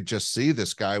because I could just see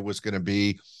this guy was going to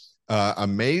be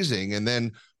amazing. And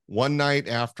then one night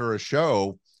after a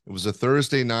show, it was a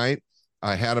Thursday night,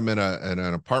 I had him in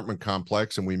an apartment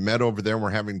complex, and we met over there and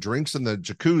we're having drinks in the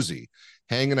jacuzzi,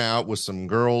 hanging out with some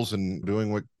girls and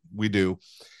doing what we do.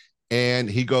 And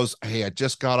he goes, "Hey, I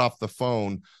just got off the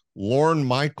phone. Lorne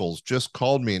Michaels just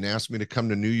called me and asked me to come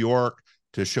to New York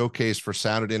to showcase for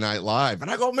Saturday Night Live."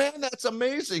 And I go, "Man, that's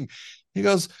amazing." He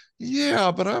goes,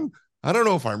 "Yeah, but I don't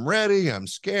know if I'm ready. I'm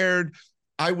scared."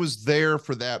 I was there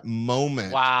for that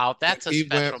moment. Wow, that's a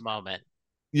special moment.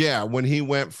 Yeah, when he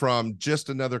went from just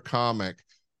another comic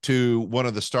to one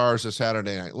of the stars of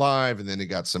Saturday Night Live, and then he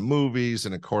got some movies,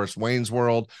 and of course Wayne's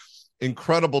World.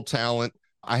 Incredible talent.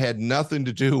 I had nothing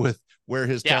to do with where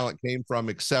his talent came from,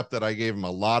 except that I gave him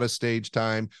a lot of stage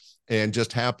time and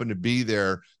just happened to be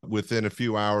there within a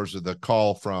few hours of the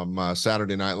call from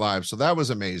Saturday Night Live. So that was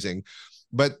amazing.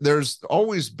 But there's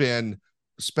always been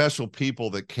special people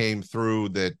that came through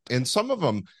that, and some of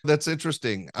them, that's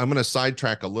interesting. I'm going to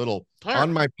sidetrack a little.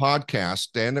 On my podcast,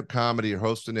 Stand-Up Comedy,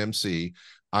 Host and MC,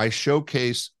 I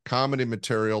showcase comedy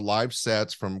material, live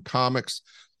sets from comics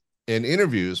and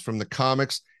interviews from the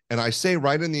comics. And I say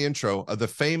right in the intro of the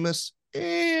famous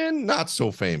and not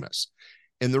so famous.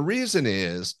 And the reason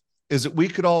is that we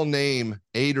could all name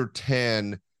 8 or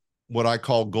 10 what I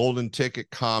call golden ticket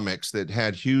comics that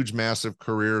had huge, massive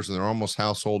careers, and they're almost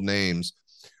household names.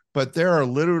 But there are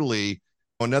literally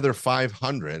another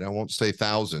 500, I won't say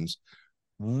thousands,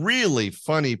 really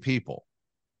funny people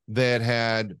that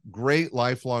had great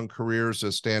lifelong careers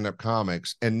as stand-up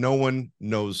comics, and no one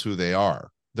knows who they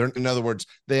are. In other words,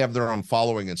 they have their own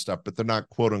following and stuff, but they're not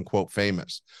quote unquote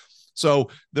famous. So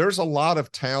there's a lot of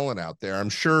talent out there. I'm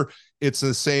sure it's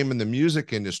the same in the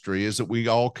music industry, is that we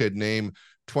all could name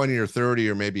 20 or 30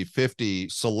 or maybe 50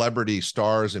 celebrity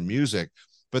stars in music,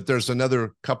 but there's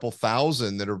another couple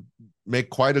thousand that make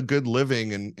quite a good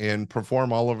living and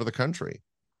perform all over the country.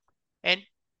 And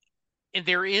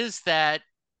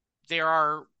there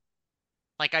are,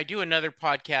 like, I do another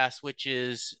podcast, which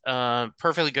is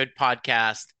Perfectly Good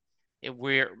Podcast,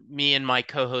 where me and my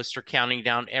co-host are counting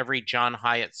down every John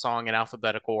Hyatt song in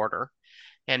alphabetical order.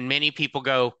 And many people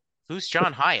go, "Who's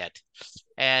John Hyatt?"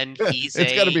 And it's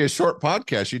got to be a short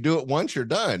podcast. You do it once, you're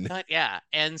done. Yeah.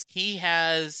 And he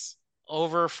has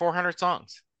over 400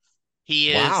 songs.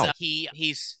 He is, wow.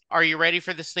 He's, Are You Ready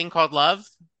for This Thing Called Love?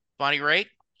 Bonnie Raitt,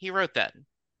 he wrote that.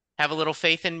 Have a Little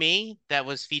Faith in Me, that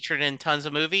was featured in tons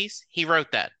of movies. He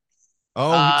wrote that.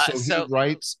 So he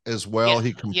writes as well.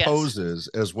 He composes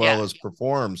as well as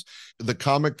performs. The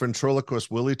comic ventriloquist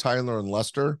Willie Tyler and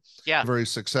Lester, very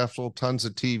successful, tons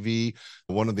of TV.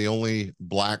 One of the only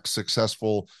Black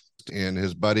successful, and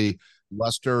his buddy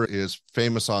Lester is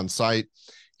famous on sight.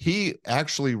 He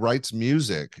actually writes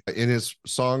music in his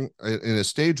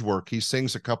stage work. He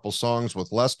sings a couple songs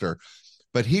with Lester,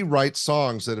 but he writes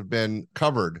songs that have been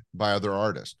covered by other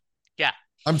artists. Yeah.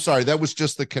 I'm sorry, that was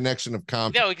just the connection of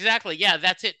comedy. No, exactly. Yeah,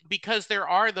 that's it. Because there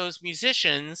are those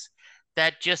musicians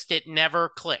that just, it never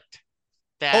clicked.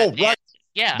 Right.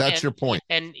 That's your point.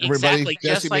 And everybody, exactly,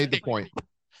 Jesse made the point.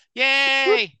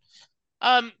 Yay!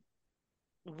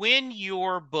 When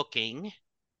you're booking,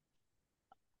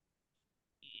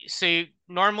 So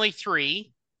normally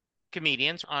 3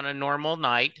 comedians on a normal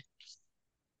night.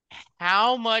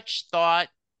 How much thought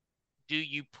do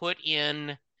you put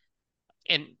in?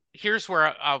 And here's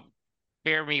where I'll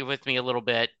bear me with me a little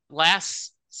bit.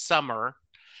 Last summer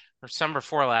or summer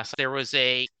before last, there was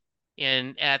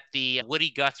at the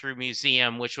Woody Guthrie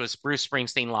Museum, which was Bruce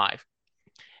Springsteen live.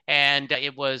 And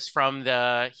it was from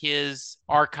his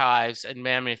archives at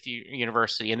Mammoth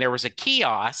University. And there was a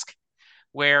kiosk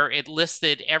where it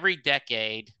listed every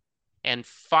decade and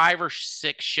 5 or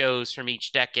 6 shows from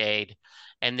each decade.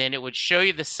 And then it would show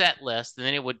you the set list, and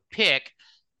then it would pick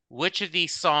which of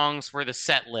these songs were the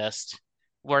set list,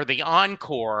 were the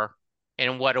encore,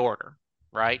 and in what order,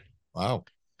 right? Wow.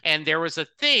 And there was a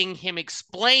thing, him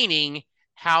explaining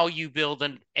how you build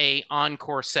an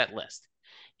encore set list.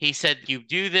 He said, you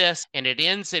do this and it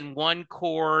ends in one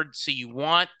chord. So you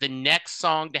want the next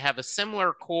song to have a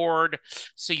similar chord.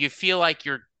 So you feel like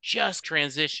you're just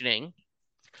transitioning.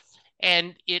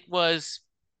 And it was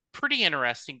pretty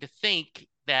interesting to think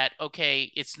that,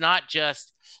 okay, it's not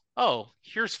just, oh,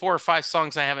 here's 4 or 5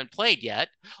 songs I haven't played yet,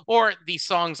 or these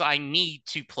songs I need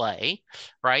to play,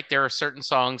 right? There are certain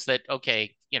songs that,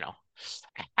 okay,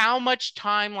 how much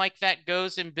time like that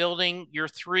goes in building your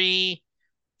 3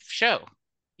 show,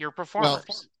 your performers?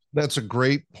 Well, that's a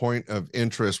great point of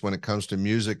interest when it comes to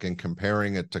music and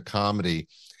comparing it to comedy.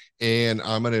 And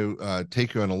I'm going to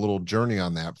take you on a little journey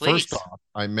on that. Please. First off,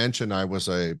 I mentioned I was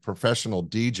a professional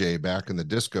DJ back in the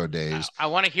disco days. I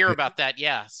want to hear about that.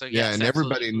 Yeah. So yes, yeah, and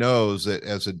everybody knows that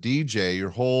as a DJ,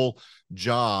 your whole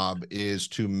job is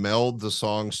to meld the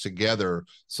songs together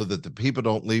so that the people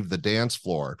don't leave the dance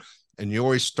floor. And you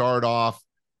always start off.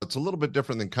 It's a little bit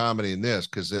different than comedy in this,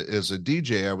 because as a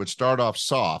DJ, I would start off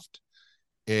soft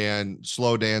and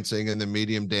slow dancing and then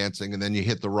medium dancing, and then you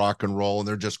hit the rock and roll and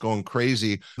they're just going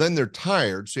crazy. Then they're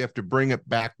tired, so you have to bring it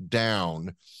back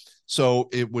down. So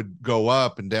it would go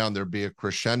up and down. There'd be a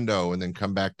crescendo and then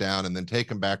come back down and then take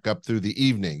them back up through the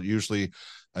evening. Usually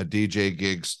a DJ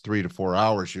gigs 3 to 4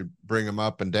 hours. You bring them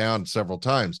up and down several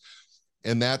times.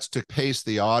 And that's to pace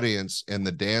the audience and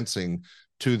the dancing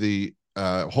to the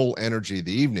whole energy of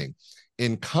the evening.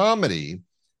 In comedy,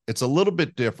 it's a little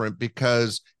bit different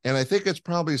because, and I think it's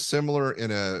probably similar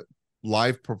in a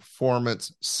live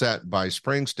performance set by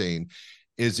Springsteen,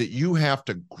 is that you have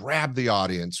to grab the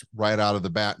audience right out of the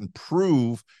bat and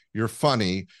prove you're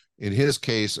funny. In his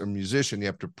case, a musician, you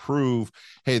have to prove,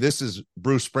 hey, this is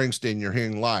Bruce Springsteen you're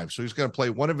hearing live. So he's going to play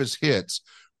one of his hits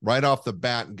right off the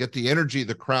bat and get the energy of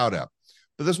the crowd up.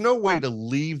 But there's no way to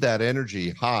leave that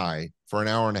energy high for an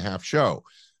hour and a half show.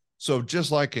 So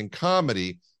just like in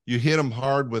comedy, you hit them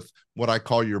hard with what I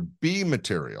call your B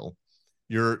material.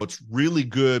 It's really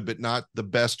good, but not the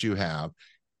best you have.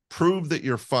 Prove that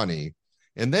you're funny.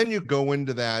 And then you go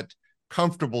into that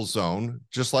comfortable zone,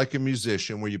 just like a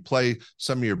musician, where you play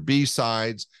some of your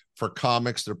B-sides. For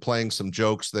comics, they're playing some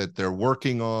jokes that they're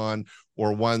working on,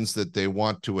 or ones that they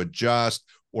want to adjust,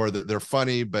 or that they're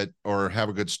funny, or have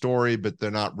a good story, but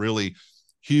they're not really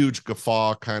huge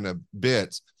guffaw kind of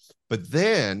bits. But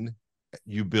then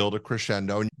you build a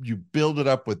crescendo and you build it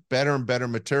up with better and better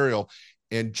material.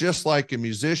 And just like a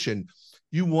musician,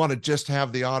 you want to just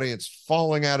have the audience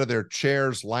falling out of their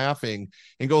chairs laughing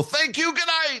and go, thank you, good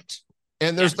night.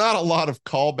 And there's not a lot of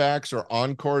callbacks or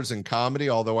encores in comedy,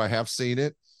 although I have seen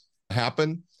it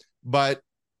happen. But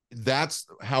that's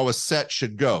how a set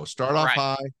should go. Start off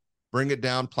high, bring it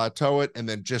down, plateau it, and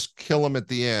then just kill them at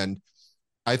the end.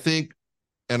 I think,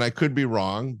 and I could be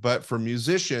wrong, but for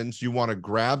musicians, you want to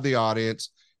grab the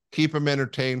audience, keep them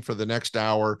entertained for the next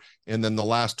hour, and then the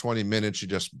last 20 minutes, you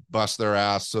just bust their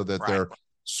ass so that they're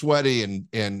sweaty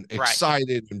and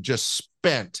excited and just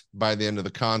spent by the end of the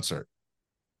concert.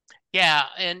 Yeah,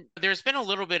 and there's been a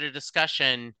little bit of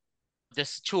discussion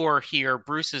this tour here.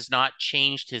 Bruce has not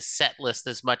changed his set list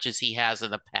as much as he has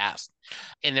in the past.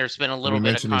 And there's been a little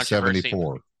bit of controversy. He's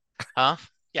 74. Huh?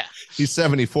 Yeah. He's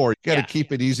 74. You got to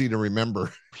keep it easy to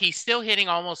remember. He's still hitting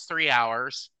almost 3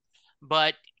 hours,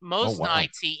 but most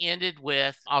nights he ended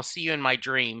with I'll See You in My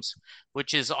Dreams,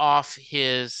 which is off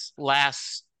his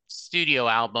last studio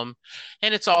album.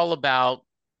 And it's all about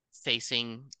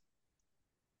facing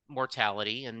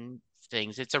mortality and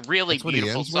things. It's a really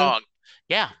beautiful song.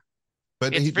 Yeah.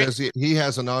 But he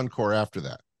has an encore after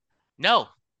that. No.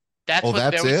 There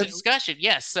was a discussion.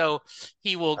 Yes. So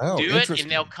he will do it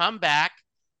and they'll come back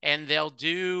and they'll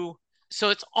do, so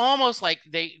it's almost like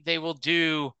they will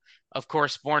do, of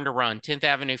course, Born to Run, 10th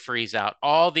Avenue Freeze Out,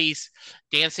 all these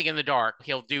Dancing in the Dark.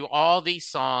 He'll do all these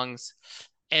songs.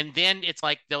 And then it's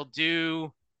like they'll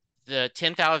do the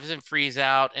 10,000 Freeze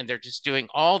Out and they're just doing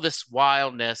all this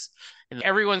wildness and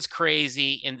everyone's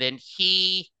crazy. And then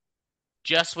he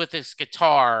just with his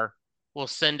guitar will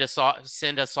send us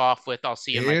off with "I'll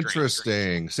See You in My Dreams."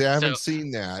 Interesting. See, I haven't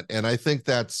seen that, and I think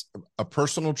that's a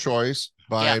personal choice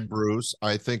by Bruce.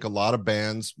 I think a lot of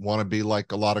bands want to be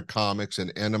like a lot of comics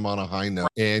and end them on a high note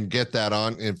and get that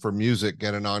on. And for music,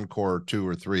 get an encore or 2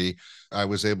 or 3. I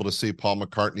was able to see Paul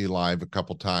McCartney live a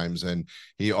couple times, and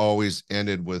he always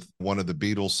ended with one of the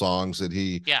Beatles songs that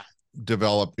he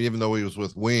developed. Even though he was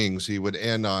with Wings, he would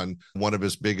end on one of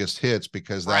his biggest hits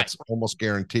because that's almost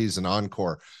guarantees an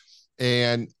encore.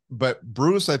 But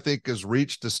Bruce, I think, has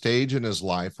reached a stage in his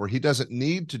life where he doesn't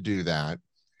need to do that.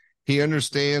 He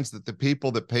understands that the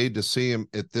people that paid to see him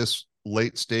at this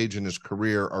late stage in his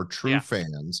career are true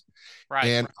fans.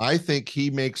 And I think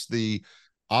he makes the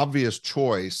obvious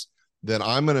choice that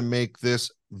I'm going to make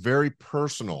this very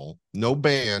personal, no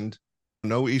band,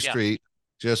 no E Street,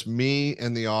 just me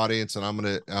and the audience. And I'm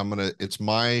going to, it's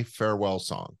my farewell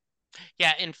song.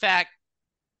 Yeah. In fact,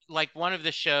 like one of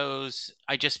the shows,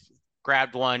 I just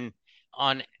grabbed one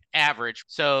on average.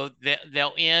 So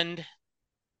they'll end,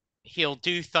 he'll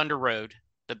do Thunder Road,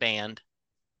 the band,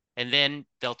 and then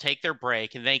they'll take their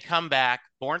break and they come back,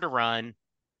 Born to Run,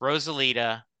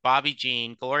 Rosalita, Bobby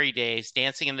Jean, Glory Days,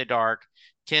 Dancing in the Dark,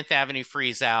 10th Avenue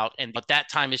Freeze Out. And at that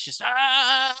time it's just,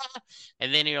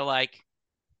 and then you're like,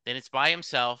 then it's by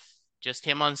himself, just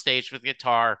him on stage with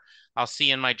guitar, I'll See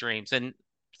You in My Dreams. And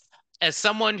as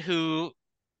someone who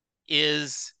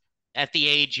is at the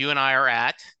age you and I are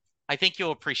at, I think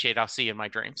you'll appreciate I'll See You in My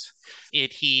Dreams.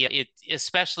 It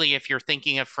especially if you're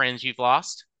thinking of friends you've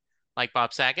lost, like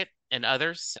Bob Saget and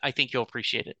others, I think you'll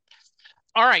appreciate it.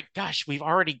 All right, gosh, we've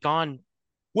already gone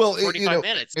 45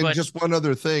 minutes. And just one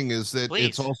other thing is that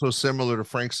it's also similar to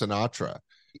Frank Sinatra.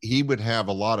 He would have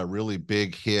a lot of really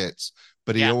big hits,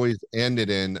 but he always ended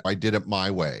in, I did it my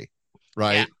way,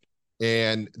 right? Yeah.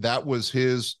 And that was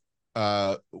his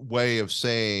way of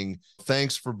saying,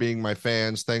 thanks for being my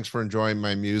fans, thanks for enjoying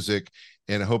my music,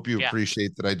 and I hope you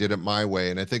appreciate that I did it my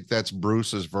way. And I think that's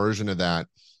Bruce's version of that.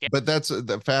 But that's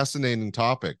a fascinating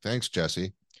topic. Thanks,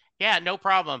 Jesse. Yeah, no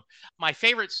problem. My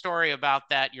favorite story about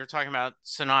that, you're talking about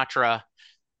Sinatra,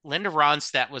 Linda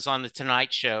Ronstadt was on the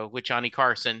Tonight Show with Johnny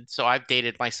Carson, so I've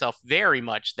dated myself very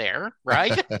much there,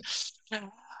 right?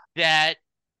 That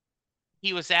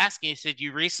he was asking, he said,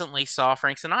 you recently saw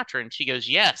Frank Sinatra? And she goes,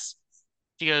 yes.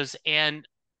 She goes, and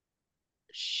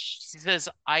she says,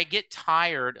 I get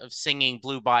tired of singing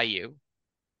Blue Bayou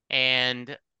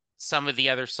and some of the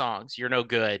other songs. You're no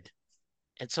good.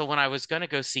 And so when I was going to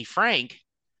go see Frank,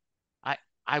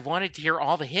 I wanted to hear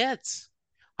all the hits.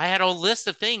 I had a list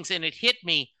of things and it hit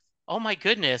me. Oh my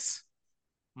goodness,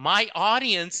 my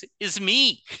audience is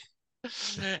me.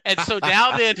 And so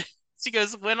now then she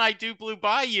goes, when I do Blue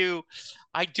Bayou,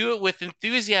 I do it with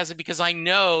enthusiasm because I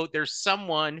know there's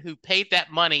someone who paid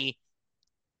that money.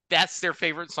 That's their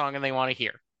favorite song and they want to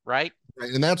hear, right?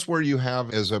 And that's where you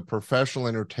have, as a professional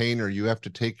entertainer, you have to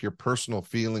take your personal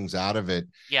feelings out of it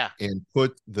and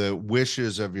put the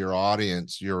wishes of your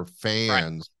audience, your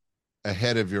fans,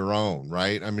 ahead of your own,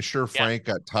 right? I'm sure Frank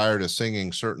got tired of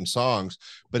singing certain songs,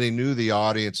 but he knew the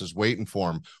audience is waiting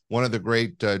for him. One of the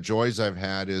great joys I've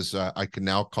had is I can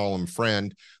now call him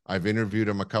friend. I've interviewed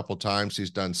him a couple times.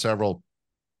 He's done several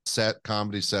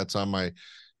comedy sets on my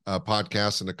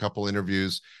podcast and a couple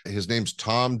interviews. His name's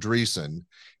Tom Dreesen,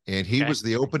 and he was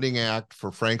the opening act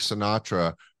for Frank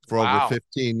Sinatra for over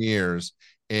 15 years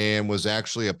and was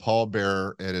actually a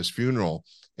pallbearer at his funeral.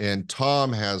 And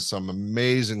Tom has some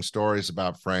amazing stories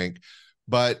about Frank.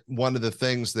 But one of the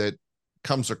things that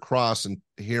comes across in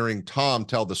hearing Tom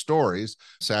tell the stories,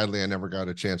 sadly, I never got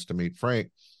a chance to meet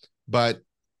Frank, but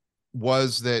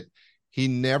was that he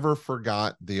never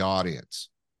forgot the audience,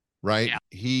 right? Yeah.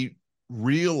 He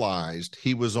realized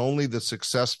he was only the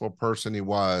successful person he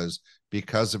was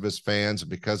because of his fans,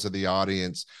 because of the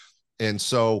audience. And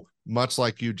so much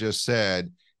like you just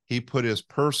said, he put his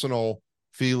personal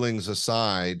feelings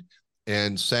aside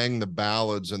and sang the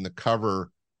ballads and the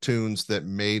cover tunes that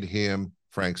made him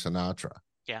Frank Sinatra.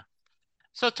 Yeah.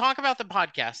 So talk about the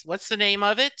podcast. What's the name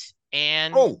of it?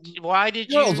 And why did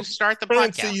you start the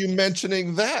podcast? Fancy you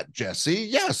mentioning that, Jesse.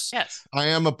 Yes. I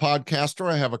am a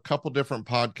podcaster. I have a couple different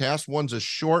podcasts. One's a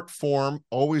short form,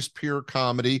 always pure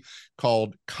comedy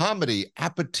called Comedy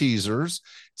Appetizers.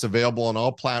 It's available on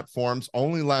all platforms,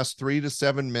 only lasts 3 to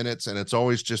 7 minutes, and it's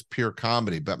always just pure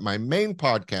comedy. But my main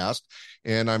podcast,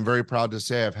 and I'm very proud to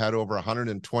say I've had over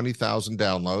 120,000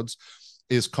 downloads,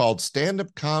 is called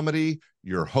Stand-Up Comedy,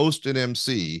 Your Host and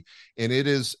MC, and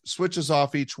it switches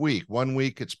off each week. One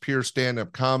week it's pure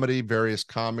stand-up comedy, various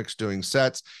comics doing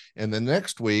sets, and the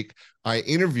next week I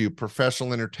interview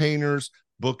professional entertainers,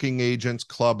 booking agents,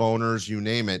 club owners, you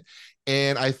name it.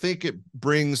 And I think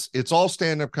it's all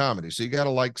stand-up comedy. So you got to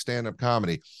like stand-up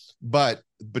comedy. But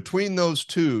between those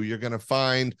two, you're going to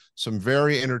find some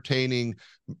very entertaining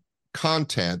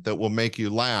content that will make you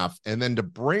laugh. And then to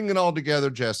bring it all together,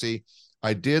 Jesse,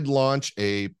 I did launch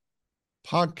a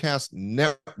podcast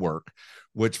network,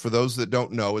 which for those that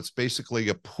don't know, it's basically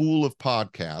a pool of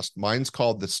podcasts. Mine's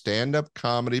called the Stand-Up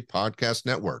Comedy Podcast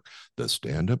Network, the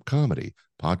Stand-Up Comedy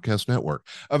Podcast Network,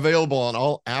 available on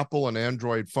all Apple and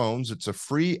Android phones. It's a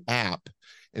free app.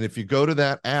 And if you go to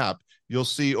that app, you'll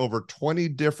see over 20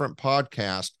 different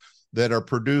podcasts that are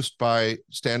produced by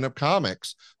stand-up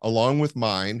comics, along with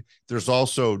mine. There's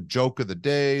also Joke of the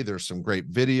Day. There's some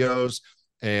great videos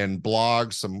and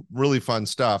blogs, some really fun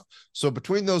stuff. So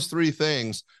between those three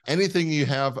things, anything you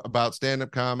have about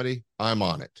stand-up comedy, I'm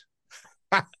on it.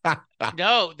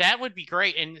 No, that would be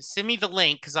great. And send me the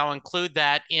link because I'll include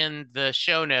that in the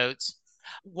show notes.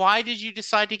 Why did you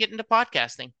decide to get into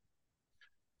podcasting?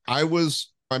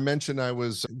 I mentioned I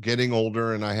was getting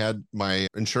older and I had my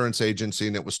insurance agency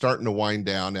and it was starting to wind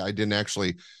down. I didn't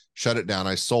actually shut it down.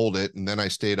 I sold it. And then I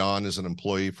stayed on as an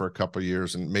employee for a couple of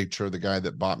years and made sure the guy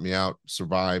that bought me out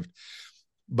survived.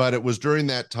 But it was during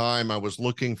that time I was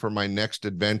looking for my next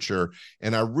adventure,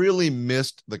 and I really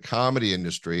missed the comedy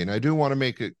industry. And I do want to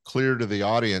make it clear to the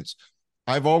audience,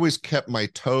 I've always kept my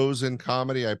toes in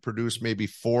comedy. I produce maybe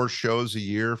 4 shows a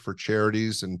year for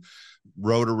charities and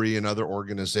Rotary and other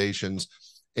organizations.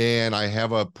 And I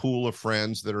have a pool of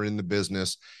friends that are in the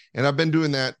business. And I've been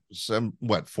doing that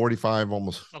 45,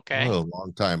 almost a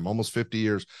long time, almost 50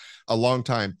 years, a long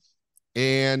time.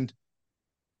 And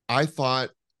I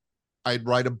thought I'd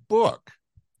write a book.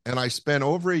 And I spent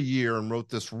over a year and wrote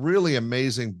this really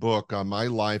amazing book on my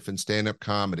life in stand-up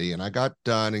comedy. And I got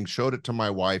done and showed it to my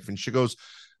wife. And she goes,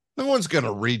 "No one's going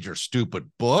to read your stupid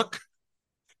book.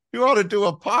 You ought to do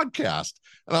a podcast."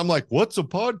 And I'm like, "What's a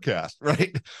podcast?"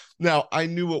 Right now, I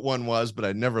knew what one was, but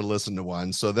I never listened to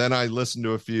one. So then I listened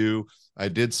to a few. I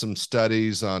did some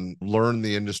studies on learn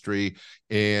the industry.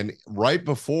 And right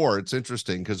before, it's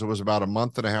interesting because it was about a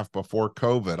month and a half before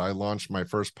COVID, I launched my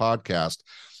first podcast.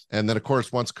 And then, of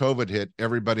course, once COVID hit,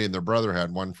 everybody and their brother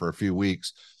had one for a few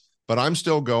weeks. But I'm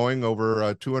still going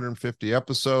over 250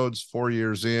 episodes, 4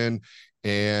 years in.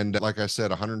 And like I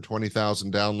said,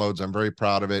 120,000 downloads. I'm very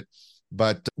proud of it.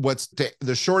 But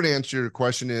the short answer to your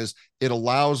question is it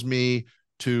allows me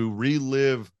to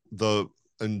relive the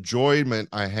enjoyment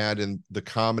I had in the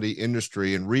comedy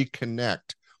industry and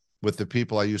reconnect with the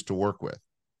people I used to work with.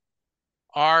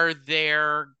 Are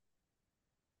there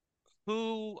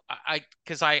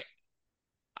because I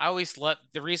always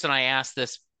the reason I asked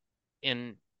this,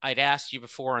 and I'd asked you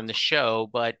before on the show,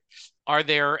 but are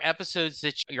there episodes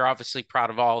that you're obviously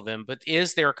proud of all of them, but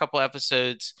is there a couple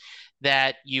episodes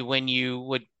that when you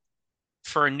would,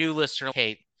 for a new listener,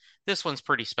 hey, this one's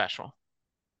pretty special?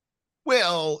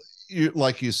 Well,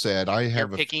 like you said, you're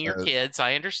picking your kids.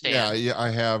 I understand. Yeah, I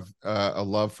have a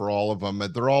love for all of them.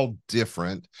 They're all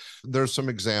different. There's some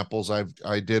examples.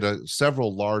 I did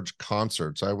several large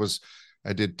concerts.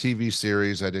 I did TV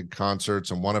series, I did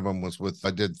concerts, and one of them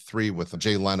I did 3 with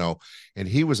Jay Leno, and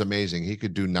he was amazing. He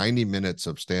could do 90 minutes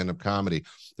of stand-up comedy.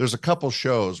 There's a couple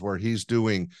shows where he's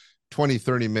doing 20,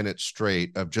 30 minutes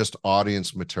straight of just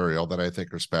audience material that I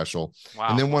think are special. Wow.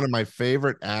 And then one of my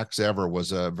favorite acts ever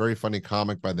was a very funny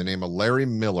comic by the name of Larry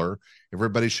Miller.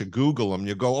 Everybody should Google him.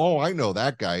 You go, "Oh, I know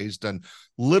that guy. He's done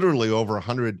literally over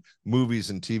 100 movies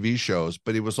and TV shows,"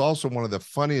 but he was also one of the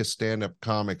funniest stand-up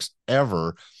comics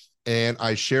ever. And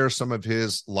I share some of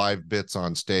his live bits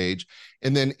on stage.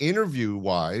 And then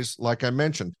interview-wise, like I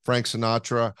mentioned, Frank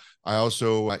Sinatra. I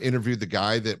also interviewed the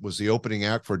guy that was the opening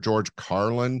act for George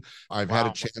Carlin. I've had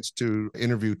a chance to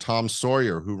interview Tom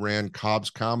Sawyer, who ran Cobb's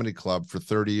Comedy Club for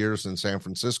 30 years in San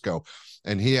Francisco.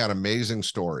 And he had amazing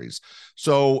stories.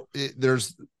 So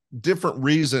there's different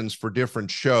reasons for different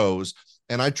shows.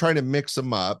 And I try to mix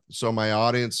them up so my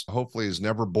audience hopefully is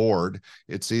never bored.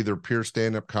 It's either pure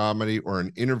stand-up comedy or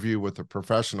an interview with a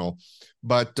professional.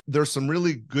 But there's some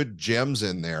really good gems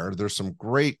in there. There's some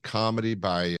great comedy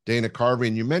by Dana Carvey.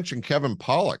 And you mentioned Kevin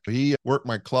Pollak. He worked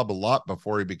my club a lot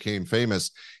before he became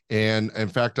famous. And in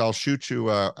fact, I'll shoot you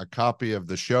a copy of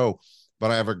the show.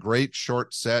 But I have a great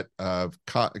short set of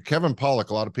Kevin Pollak.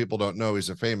 A lot of people don't know he's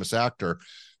a famous actor,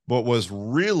 but was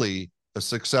really a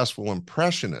successful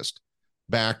impressionist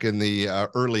back in the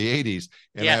early 80s.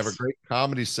 And yes. I have a great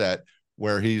comedy set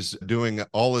where he's doing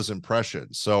all his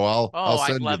impressions. So I'll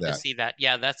send you that. I'd love to see that.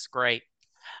 Yeah, that's great.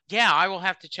 Yeah, I will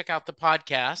have to check out the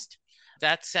podcast.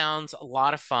 That sounds a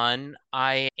lot of fun.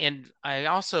 I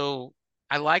also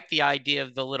I like the idea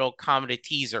of the little comedy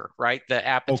teaser, right? The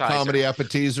appetizer. Oh, comedy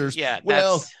appetizers. Yeah.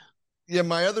 Well, yeah,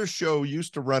 my other show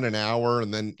used to run an hour,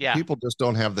 and then people just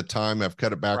don't have the time. I've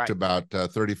cut it back to about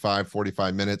 35,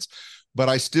 45 minutes. But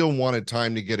I still wanted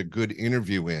time to get a good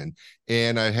interview in.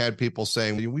 And I had people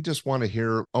saying, we just want to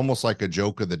hear almost like a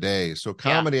joke of the day. So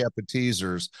comedy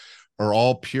appetizers are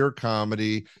all pure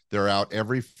comedy. They're out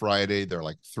every Friday. They're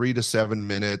like 3 to 7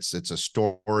 minutes. It's a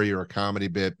story or a comedy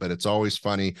bit, but it's always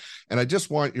funny. And I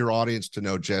just want your audience to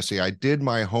know, Jesse, I did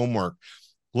my homework.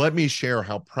 Let me share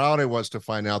how proud I was to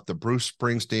find out that Bruce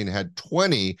Springsteen had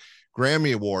 20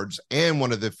 Grammy Awards and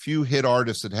one of the few hit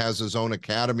artists that has his own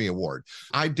Academy Award.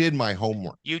 I did my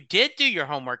homework. You did do your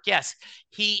homework. Yes.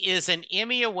 He is an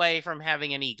Emmy away from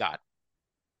having an EGOT.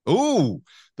 Ooh,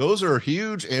 those are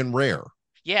huge and rare.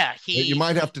 Yeah. You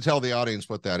might have to tell the audience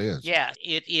what that is. Yeah,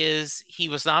 it is. He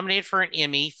was nominated for an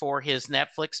Emmy for his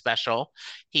Netflix special.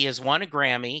 He has won a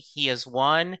Grammy. He has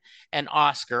won an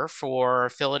Oscar for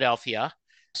Philadelphia.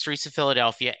 Streets of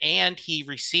Philadelphia, and he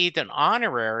received an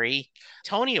honorary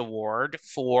Tony Award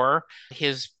for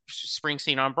his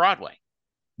Springsteen on Broadway.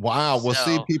 Wow. Well,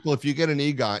 see, people, if you get an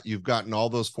EGOT, you've gotten all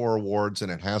those 4 awards, and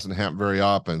it hasn't happened very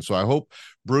often. So I hope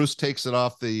Bruce takes it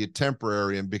off the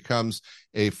temporary and becomes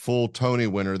a full Tony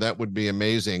winner. That would be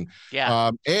amazing.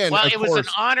 Yeah. And well, it was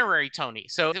an honorary Tony.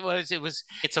 So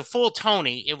it's a full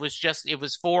Tony. It was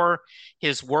for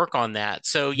his work on that.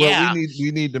 So yeah,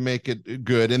 we need to make it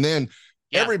good. And then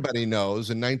everybody knows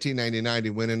in 1999, he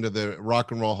went into the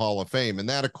Rock and Roll Hall of Fame. And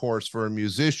that, of course, for a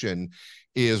musician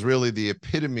is really the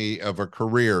epitome of a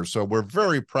career. So we're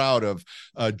very proud of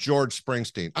George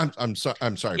Springsteen. I'm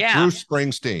sorry, Bruce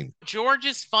Springsteen. George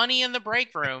is funny in the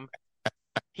break room.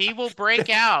 He will break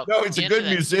out. No, he's a good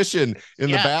musician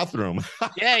in the bathroom.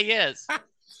 Yeah, he is.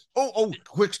 Oh,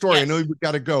 quick story. Yes. I know we've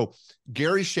got to go.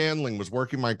 Gary Shandling was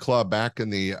working my club back in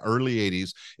the early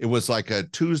 80s. It was like a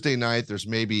Tuesday night. There's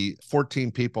maybe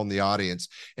 14 people in the audience.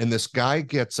 And this guy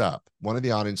gets up, one of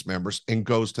the audience members, and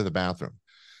goes to the bathroom.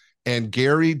 And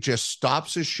Gary just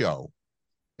stops his show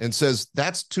and says,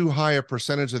 that's too high a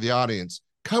percentage of the audience.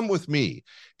 Come with me.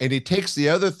 And he takes the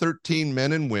other 13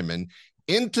 men and women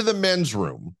into the men's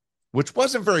room, which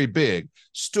wasn't very big,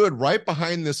 stood right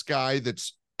behind this guy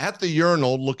that's at the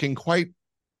urinal looking quite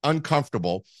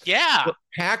uncomfortable. Yeah.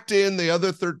 Packed in the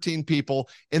other 13 people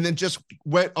and then just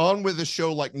went on with the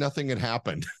show like nothing had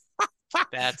happened.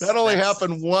 That only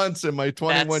happened once in my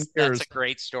 21 years. That's a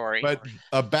great story. But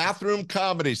a bathroom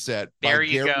comedy set. There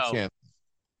you go.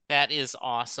 That is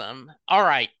awesome. All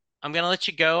right. I'm going to let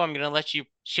you go. I'm going to let you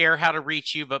share how to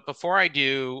reach you. But before I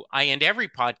do, I end every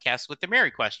podcast with the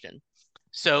Mary question.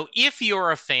 So if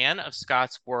you're a fan of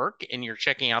Scott's work and you're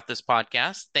checking out this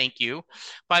podcast, thank you.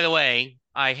 By the way,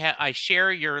 I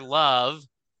share your love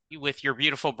with your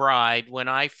beautiful bride. When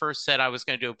I first said I was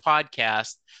going to do a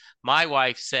podcast, my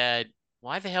wife said,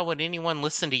 why the hell would anyone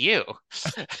listen to you?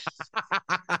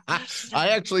 I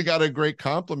actually got a great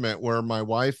compliment where my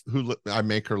wife, I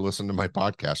make her listen to my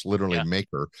podcast, literally make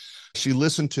her. She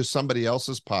listened to somebody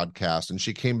else's podcast and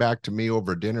she came back to me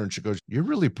over dinner and she goes, you're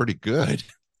really pretty good.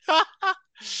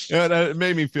 And it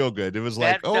made me feel good. It was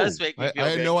like, I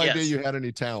had no idea you had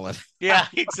any talent. Yeah,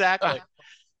 exactly.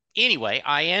 Anyway,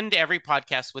 I end every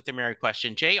podcast with the Mary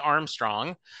question. Jay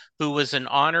Armstrong, who was an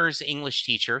honors English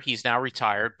teacher, he's now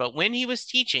retired, but when he was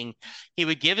teaching, he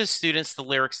would give his students the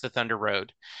lyrics to Thunder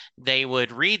Road. They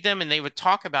would read them and they would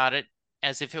talk about it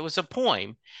as if it was a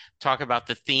poem, talk about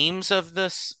the themes of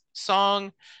the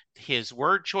song, his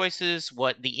word choices,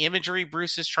 what the imagery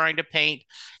Bruce is trying to paint.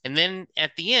 And then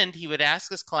at the end, he would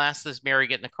ask his class, does Mary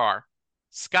get in the car?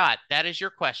 Scott, that is your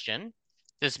question.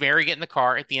 Does Mary get in the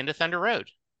car at the end of Thunder Road?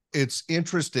 It's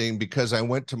interesting because I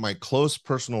went to my close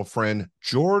personal friend,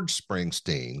 George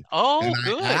Springsteen. And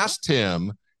I asked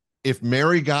him if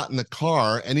Mary got in the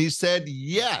car, and he said,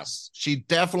 yes, she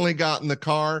definitely got in the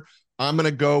car. I'm going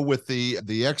to go with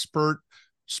the expert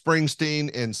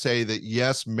Springsteen and say that,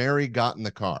 yes, Mary got in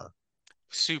the car.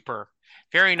 Super.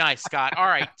 Very nice, Scott. All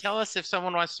right. Tell us if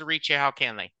someone wants to reach you, how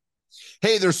can they?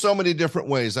 Hey, there's so many different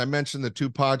ways. I mentioned the 2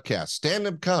 podcasts,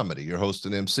 Stand-Up Comedy, your host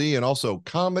and MC, and also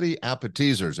Comedy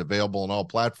Appetizers, available on all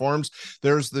platforms.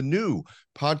 There's the new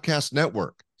podcast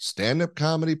network,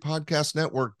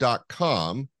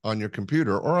 standupcomedypodcastnetwork.com on your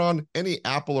computer or on any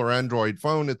Apple or Android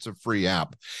phone. It's a free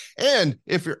app. And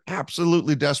if you're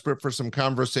absolutely desperate for some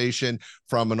conversation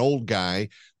from an old guy,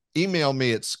 email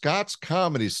me at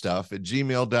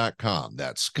scottscomedystuff@gmail.com.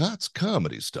 That's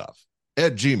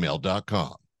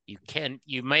scottscomedystuff@gmail.com.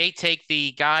 You may take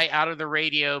the guy out of the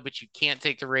radio, but you can't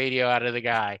take the radio out of the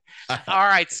guy. All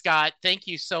right, Scott, thank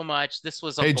you so much. This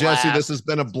was a blast. Jesse, this has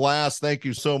been a blast. Thank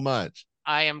you so much.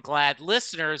 I am glad.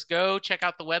 Listeners, go check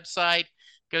out the website.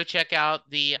 Go check out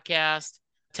the cast.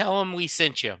 Tell them we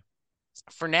sent you.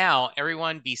 For now,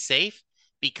 everyone be safe,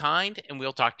 be kind, and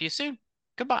we'll talk to you soon.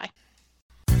 Goodbye.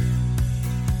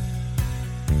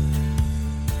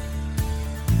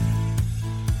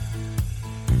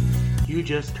 You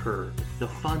just heard the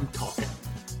fun talking,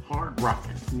 hard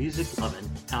rocking, music loving,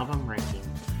 album ranking,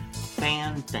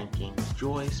 fan thinking,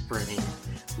 joy spreading,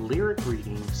 lyric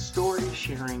reading, story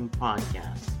sharing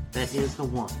podcast that is the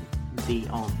one, the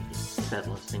only Set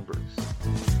Listing Bruce.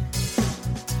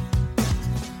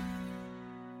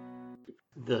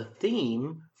 The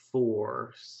theme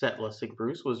for Set Listing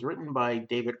Bruce was written by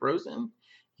David Rosen,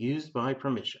 used by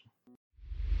permission.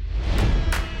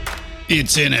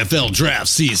 It's NFL draft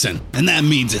season, and that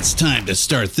means it's time to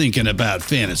start thinking about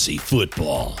fantasy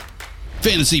football.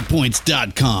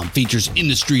 FantasyPoints.com features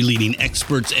industry-leading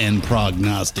experts and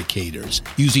prognosticators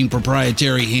using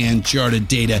proprietary hand-charted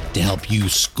data to help you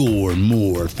score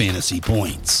more fantasy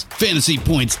points.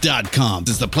 FantasyPoints.com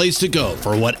is the place to go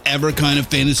for whatever kind of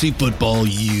fantasy football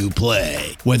you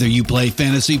play. Whether you play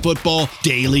fantasy football,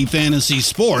 daily fantasy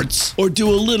sports, or do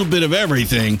a little bit of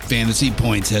everything, Fantasy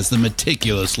Points has the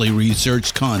meticulously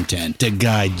researched content to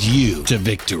guide you to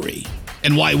victory.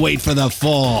 And why wait for the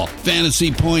fall?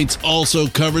 Fantasy Points also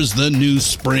covers the new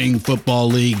spring football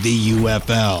league, the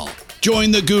UFL.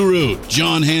 Join the guru,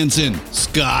 John Hansen,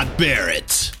 Scott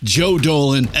Barrett, Joe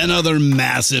Dolan, and other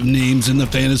massive names in the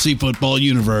fantasy football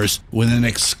universe with an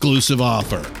exclusive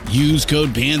offer. Use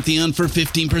code Pantheon for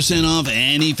 15% off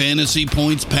any Fantasy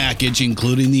Points package,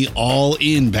 including the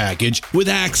all-in package, with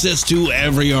access to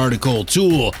every article,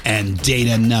 tool, and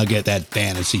data nugget that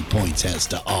Fantasy Points has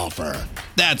to offer.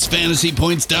 That's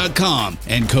FantasyPoints.com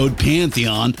and code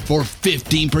Pantheon for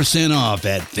 15% off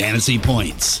at Fantasy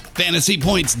Points.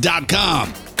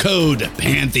 FantasyPoints.com, code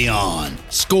Pantheon.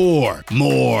 Score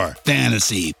more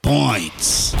fantasy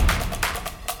points.